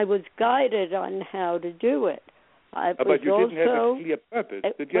 And I was guided on how to do it. But you didn't have a clear purpose.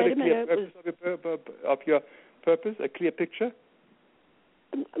 Did you have a clear purpose of your purpose, a clear picture?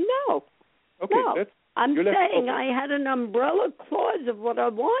 No. Okay, no. I'm saying I had an umbrella clause of what I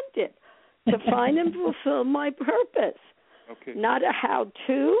wanted to find and fulfill my purpose. Okay. Not a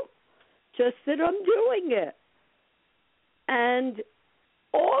how-to, just that I'm doing it. And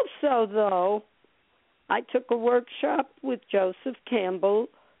also, though, I took a workshop with Joseph Campbell,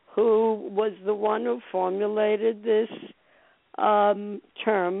 who was the one who formulated this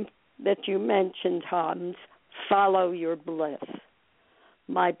term that you mentioned, Hans, follow your bliss.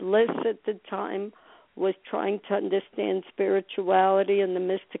 My bliss at the time was trying to understand spirituality and the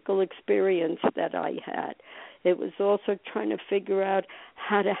mystical experience that I had. It was also trying to figure out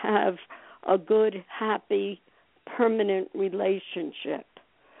how to have a good, happy, permanent relationship.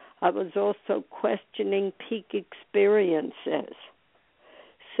 I was also questioning peak experiences.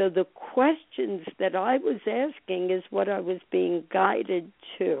 So the questions that I was asking is what I was being guided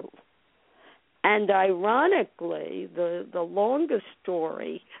to. And ironically, the longest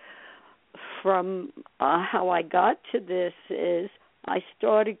story from how I got to this is I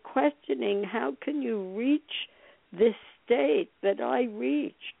started questioning, how can you reach this state that I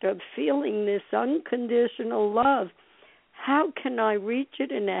reached of feeling this unconditional love? How can I reach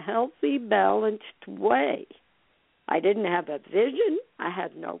it in a healthy, balanced way? I didn't have a vision. I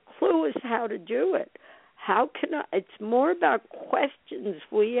had no clue as how to do it. How can I? It's more about questions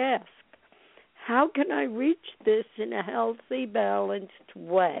we ask. How can I reach this in a healthy, balanced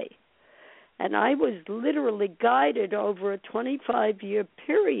way? And I was literally guided over a 25-year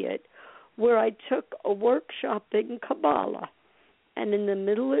period where I took a workshop in Kabbalah. And in the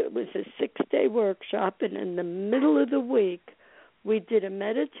middle, it was a 6-day workshop, and in the middle of the week, we did a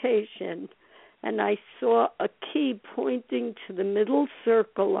meditation, and I saw a key pointing to the middle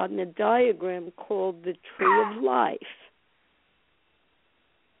circle on the diagram called the Tree of Life,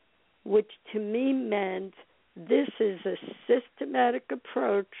 which to me meant this is a systematic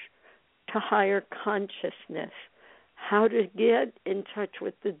approach to higher consciousness, how to get in touch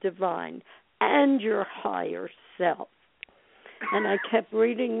with the divine and your higher self. And I kept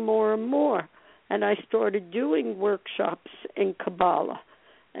reading more and more, and I started doing workshops in Kabbalah.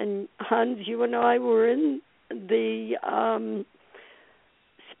 And Hans, you and I were in the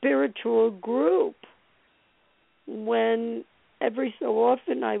spiritual group when every so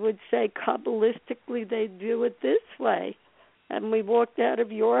often I would say Kabbalistically they do it this way. And we walked out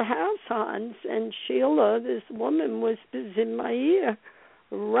of your house, Hans, and Sheila, this woman, whispers in my ear,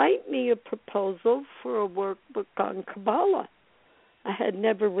 write me a proposal for a workbook on Kabbalah. I had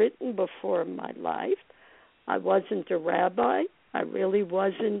never written before in my life. I wasn't a rabbi. I really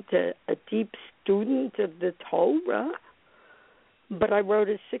wasn't a deep student of the Torah. But I wrote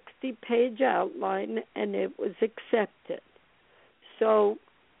a 60-page outline, and it was accepted. So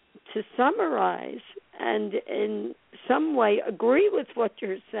to summarize and in some way agree with what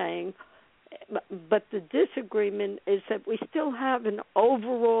you're saying, but the disagreement is that we still have an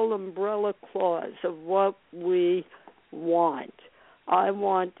overall umbrella clause of what we want. I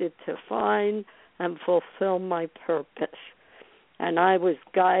wanted to find and fulfill my purpose, and I was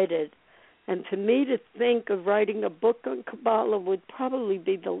guided. And for me to think of writing a book on Kabbalah would probably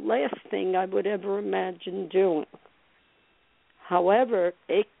be the last thing I would ever imagine doing. However,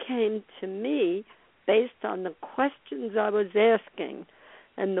 it came to me based on the questions I was asking,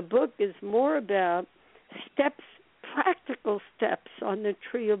 and the book is more about steps, practical steps on the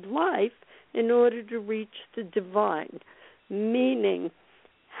Tree of Life in order to reach the divine, meaning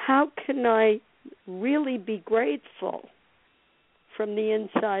how can I really be grateful from the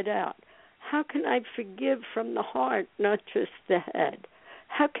inside out? How can I forgive from the heart, not just the head?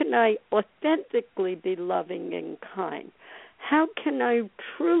 How can I authentically be loving and kind? How can I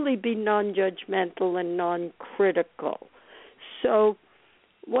truly be non-judgmental and non-critical? So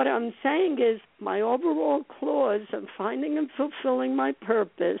what I'm saying is my overall clause of finding and fulfilling my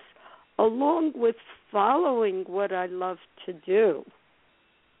purpose, along with following what I love to do,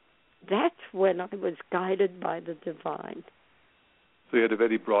 that's when I was guided by the divine. So you had a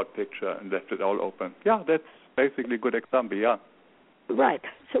very broad picture and left it all open. Yeah, that's basically a good example, yeah. Right.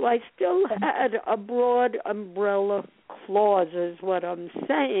 So I still had a broad umbrella clause, is what I'm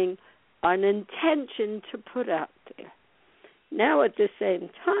saying, an intention to put out there. Now, at the same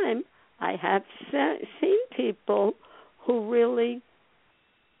time, I have seen people who really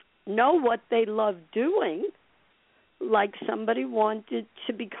know what they love doing, like somebody wanted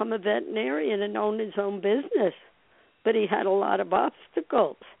to become a veterinarian and own his own business, but he had a lot of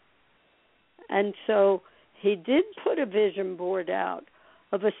obstacles. And so he did put a vision board out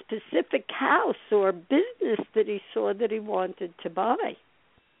of a specific house or business that he saw that he wanted to buy.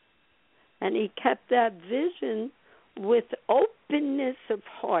 And he kept that vision with openness of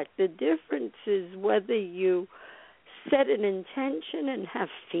heart. The difference is whether you set an intention and have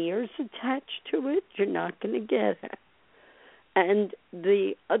fears attached to it, you're not going to get it. And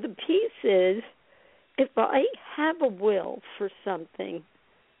the other piece is, if I have a will for something,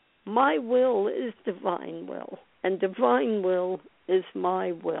 my will is divine will, and divine will is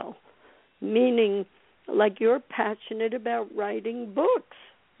my will. Meaning, like you're passionate about writing books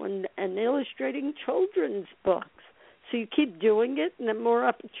and illustrating children's books. So you keep doing it, and then more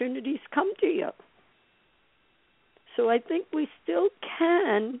opportunities come to you. So I think we still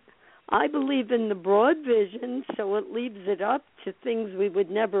can. I believe in the broad vision, so it leaves it up to things we would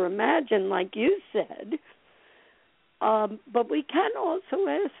never imagine, like you said. But we can also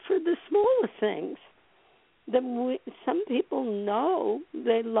ask for the smaller things. Some people know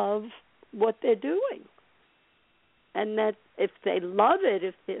they love what they're doing. And that if they love it,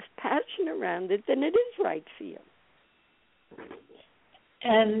 if there's passion around it, then it is right for you.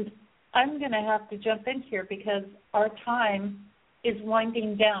 And I'm going to have to jump in here because our time is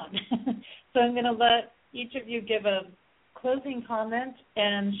winding down. So I'm going to let each of you give a closing comment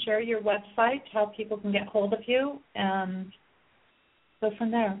and share your website, how people can get hold of you, and go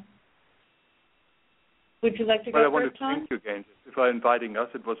from there. Would you like to go first, Well, I want to Tom? thank you again for inviting us.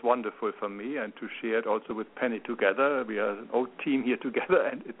 It was wonderful for me, and to share it also with Penny together. We are an old team here together,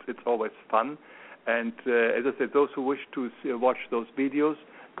 and it's always fun. And as I said, those who wish to watch those videos,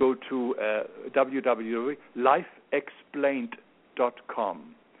 go to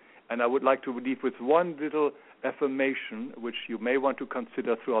www.lifeexplained.com. And I would like to leave with one little affirmation, which you may want to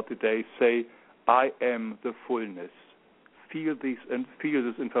consider throughout the day. Say, I am the fullness. Feel this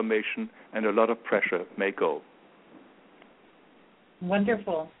information, and a lot of pressure may go.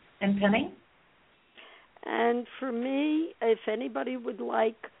 Wonderful. And Penny? And for me, if anybody would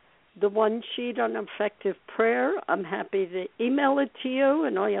like the one sheet on effective prayer, I'm happy to email it to you.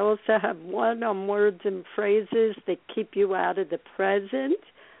 And I also have one on words and phrases that keep you out of the present.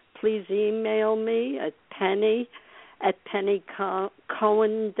 Please email me at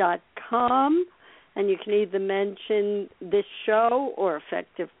pennycohen.com. And you can either mention this show or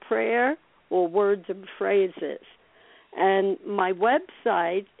effective prayer or words and phrases. And my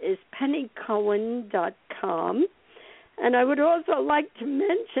website is pennycohen.com. And I would also like to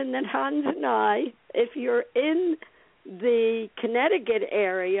mention that Hans and I, if you're in the Connecticut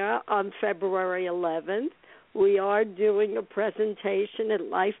area on February 11th, we are doing a presentation at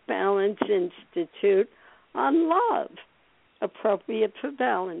Life Balance Institute on love, appropriate for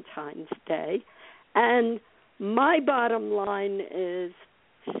Valentine's Day. And my bottom line is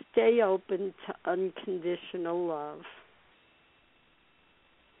stay open to unconditional love.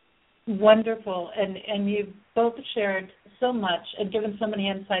 Wonderful. And you've both shared so much and given so many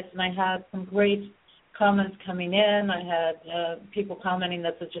insights, and I had some great comments coming in. I had people commenting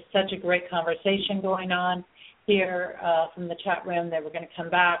that there's just such a great conversation going on here from the chat room. They were going to come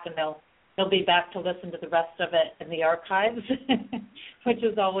back, and they'll be back to listen to the rest of it in the archives, which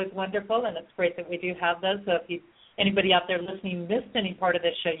is always wonderful, and it's great that we do have those. So if anybody out there listening missed any part of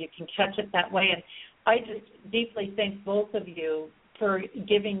this show, you can catch it that way. And I just deeply thank both of you for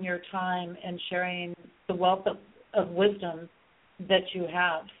giving your time and sharing the wealth of wisdom that you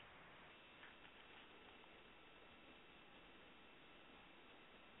have.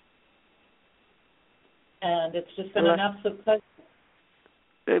 And it's just been an absolute pleasure.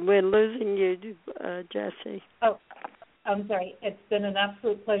 We're losing you, Jesse. Oh, I'm sorry. It's been an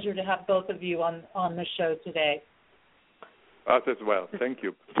absolute pleasure to have both of you on the show today. Us as well. Thank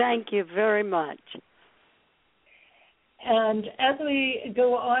you. Thank you very much. And as we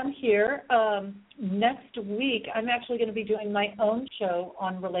go on here, next week I'm actually going to be doing my own show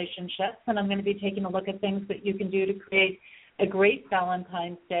on relationships, and I'm going to be taking a look at things that you can do to create a great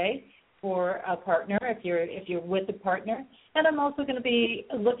Valentine's Day for a partner if you're with a partner. And I'm also going to be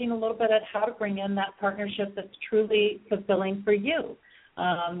looking a little bit at how to bring in that partnership that's truly fulfilling for you.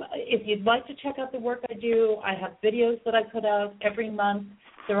 If you'd like to check out the work I do, I have videos that I put out every month.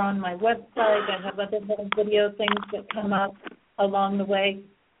 They're on my website. I have other little video things that come up along the way.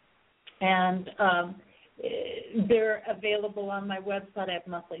 And they're available on my website. I have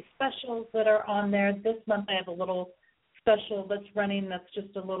monthly specials that are on there. This month I have a little special that's running that's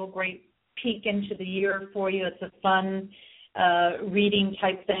just a little great peek into the year for you. It's a fun reading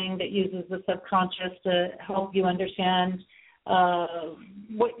type thing that uses the subconscious to help you understand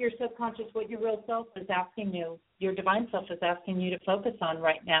what your subconscious, what your real self is asking you, your divine self is asking you to focus on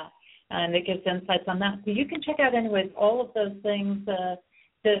right now. And it gives insights on that. So you can check out, anyways, all of those things that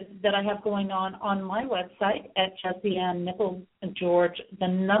I have going on my website at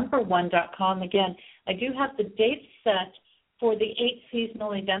JessieAnnNicholsGeorge1.com. Again, I do have the dates set for the 8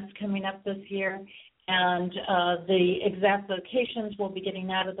 seasonal events coming up this year, and the exact locations will be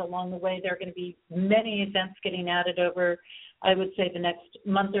getting added along the way. There are going to be many events getting added over, I would say, the next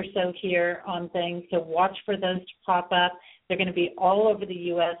month or so here on things, so watch for those to pop up. They're going to be all over the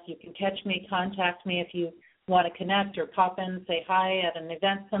U.S. You can catch me, contact me if you want to connect or pop in, say hi at an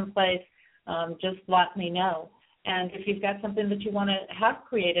event someplace. Just let me know. And if you've got something that you want to have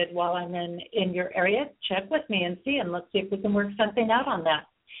created while I'm in your area, check with me and see, and let's see if we can work something out on that.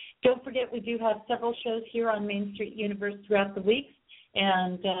 Don't forget, we do have several shows here on Main Street Universe throughout the week.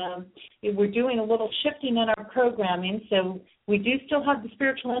 And we're doing a little shifting in our programming. So we do still have the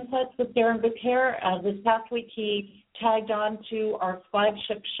Spiritual Insights with Darren Bouquet. This past week he tagged on to our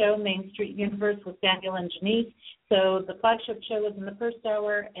flagship show, Main Street Universe, with Daniel and Janice. So the flagship show was in the first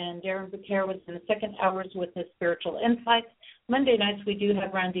hour, and Darren Bouquet was in the second hours with his Spiritual Insights. Monday nights we do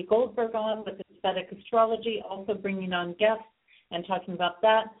have Randy Goldberg on with Aesthetic Astrology, also bringing on guests and talking about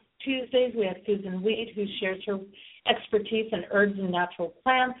that. Tuesdays we have Susan Weed, who shares her expertise in herbs and natural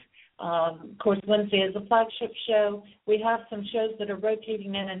plants. Of course, Wednesday is a flagship show. We have some shows that are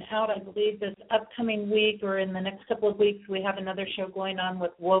rotating in and out. I believe this upcoming week or in the next couple of weeks, we have another show going on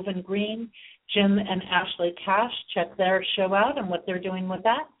with Woven Green, Jim and Ashley Cash. Check their show out and what they're doing with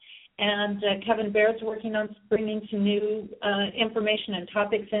that. And Kevin Baird's working on bringing some new information and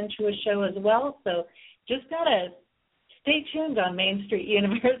topics into a show as well. So just got to stay tuned on Main Street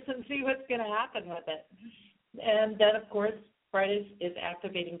Universe and see what's going to happen with it. And then, of course, Fridays is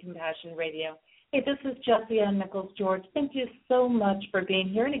Activating Compassion Radio. Hey, this is Jessie Ann Nichols-George. Thank you so much for being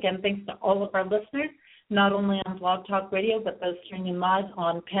here. And again, thanks to all of our listeners, not only on Blog Talk Radio, but those streaming live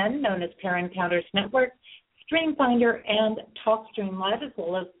on PEN, known as Pair Encounters Network, StreamFinder, and TalkStream Live, as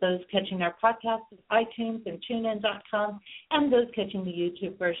well as those catching our podcast at iTunes and TuneIn.com, and those catching the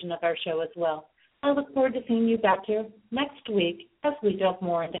YouTube version of our show as well. I look forward to seeing you back here next week as we delve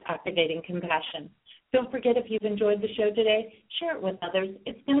more into activating compassion. Don't forget, if you've enjoyed the show today, share it with others.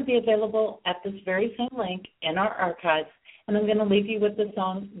 It's going to be available at this very same link in our archives. And I'm going to leave you with the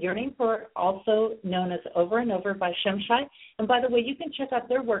song Yearning For, also known as Over and Over by Shemshai. And by the way, you can check out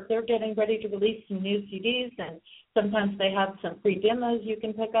their work. They're getting ready to release some new CDs, and sometimes they have some free demos you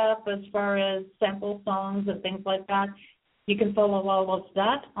can pick up as far as sample songs and things like that. You can follow all of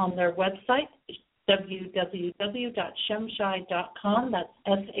that on their website, www.shemshai.com. That's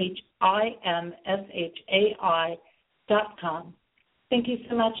SHIMSHAI.com. Thank you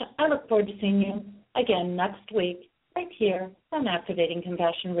so much. I look forward to seeing you again next week right here on Activating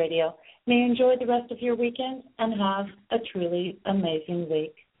Compassion Radio. May you enjoy the rest of your weekend and have a truly amazing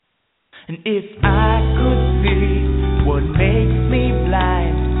week. And if I could see what makes me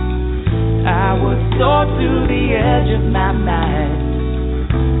blind, I would soar to the edge of my mind,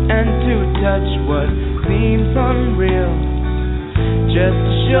 and to touch what seems unreal, just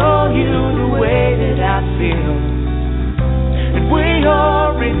to show you the way that I feel. And we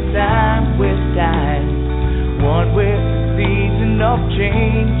are in time with time, one with the season of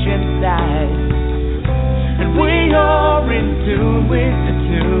change inside. And we are in tune with the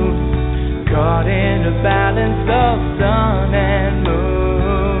tune, caught in a balance of sun and moon.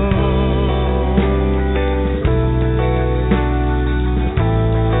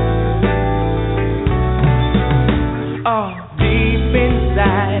 Oh, deep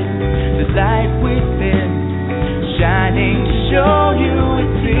inside, the light within, shining to show you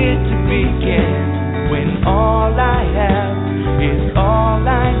it's here to begin. When all I have is all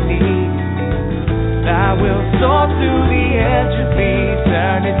I need, I will soar to the edge of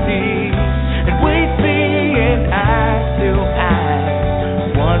eternity. And we see it eye to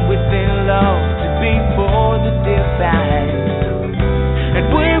eye, one within love to be for the divine.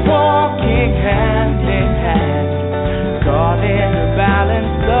 And we're walking hand in hand, caught in the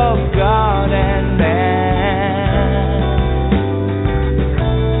balance of God and man.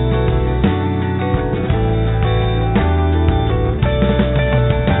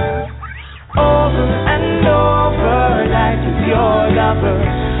 Over and over, life is your lover,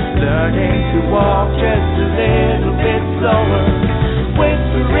 learning to walk just a little bit slower,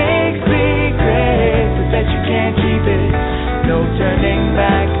 whispering secrets, I bet you can't keep it. No turning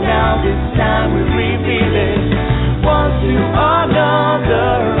back now, this time we reveal it. One to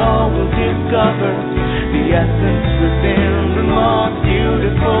another, all will discover the essence within the most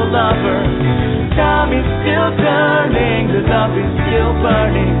beautiful lover. Time is still turning, the love is still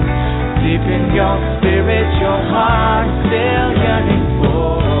burning. Deep in your spirit, your heart is still yearning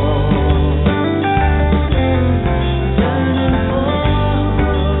for.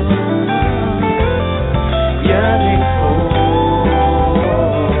 Yearning for.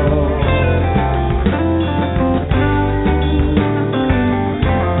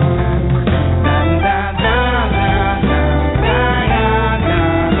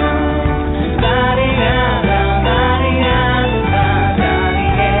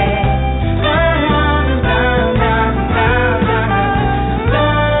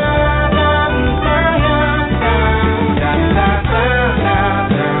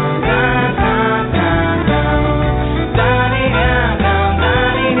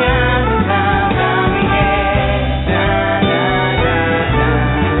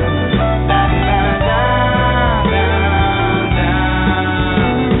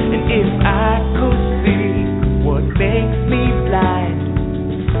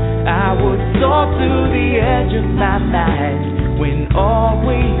 it's all to the edge of my mind, when all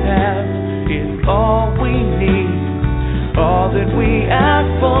we have is all we need. All that we ask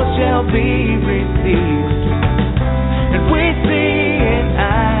for shall be received. And we see in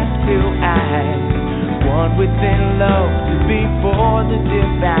eye to eye, one within love to be for the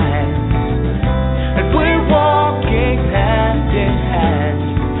divine. And we're walking hand in hand,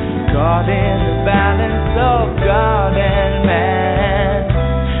 caught in the balance of God and man.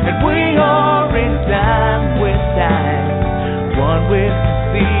 And we are in time with time, one with the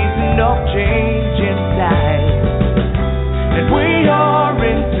season of change inside. And we are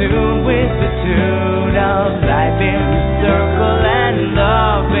in tune with the tune of life in the circle and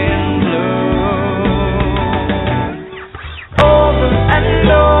love in bloom. Over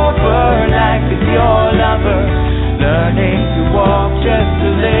and over, life is your lover, learning to walk just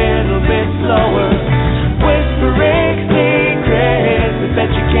a little bit slower, whispering secrets, I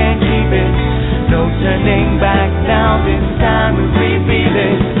bet you can't keep it. No turning back now, this time we reveal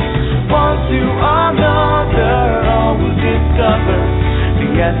it. One to another, all will discover the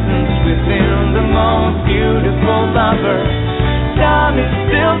essence within the most beautiful lover. Time is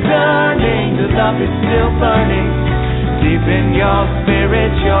still turning, the love is still burning. Deep in your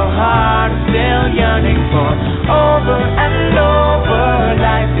spirit, your heart is still yearning for. Over and over,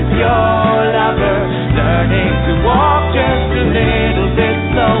 life is your lover, learning to walk just a little bit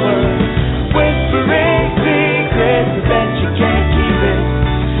slower, whispering secrets, I bet you can't keep it.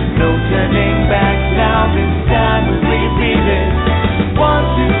 No turning back now, this time we repeat it. One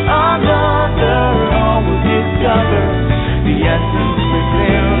to another, all will discover the essence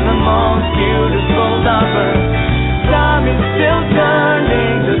within the most beautiful lover. Time is still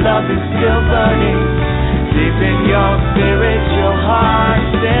turning, the love is still burning. Deep in your spirit, your heart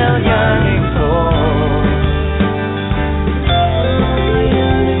still yearning for.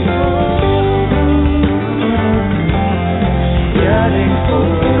 Yearning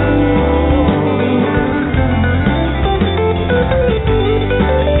for.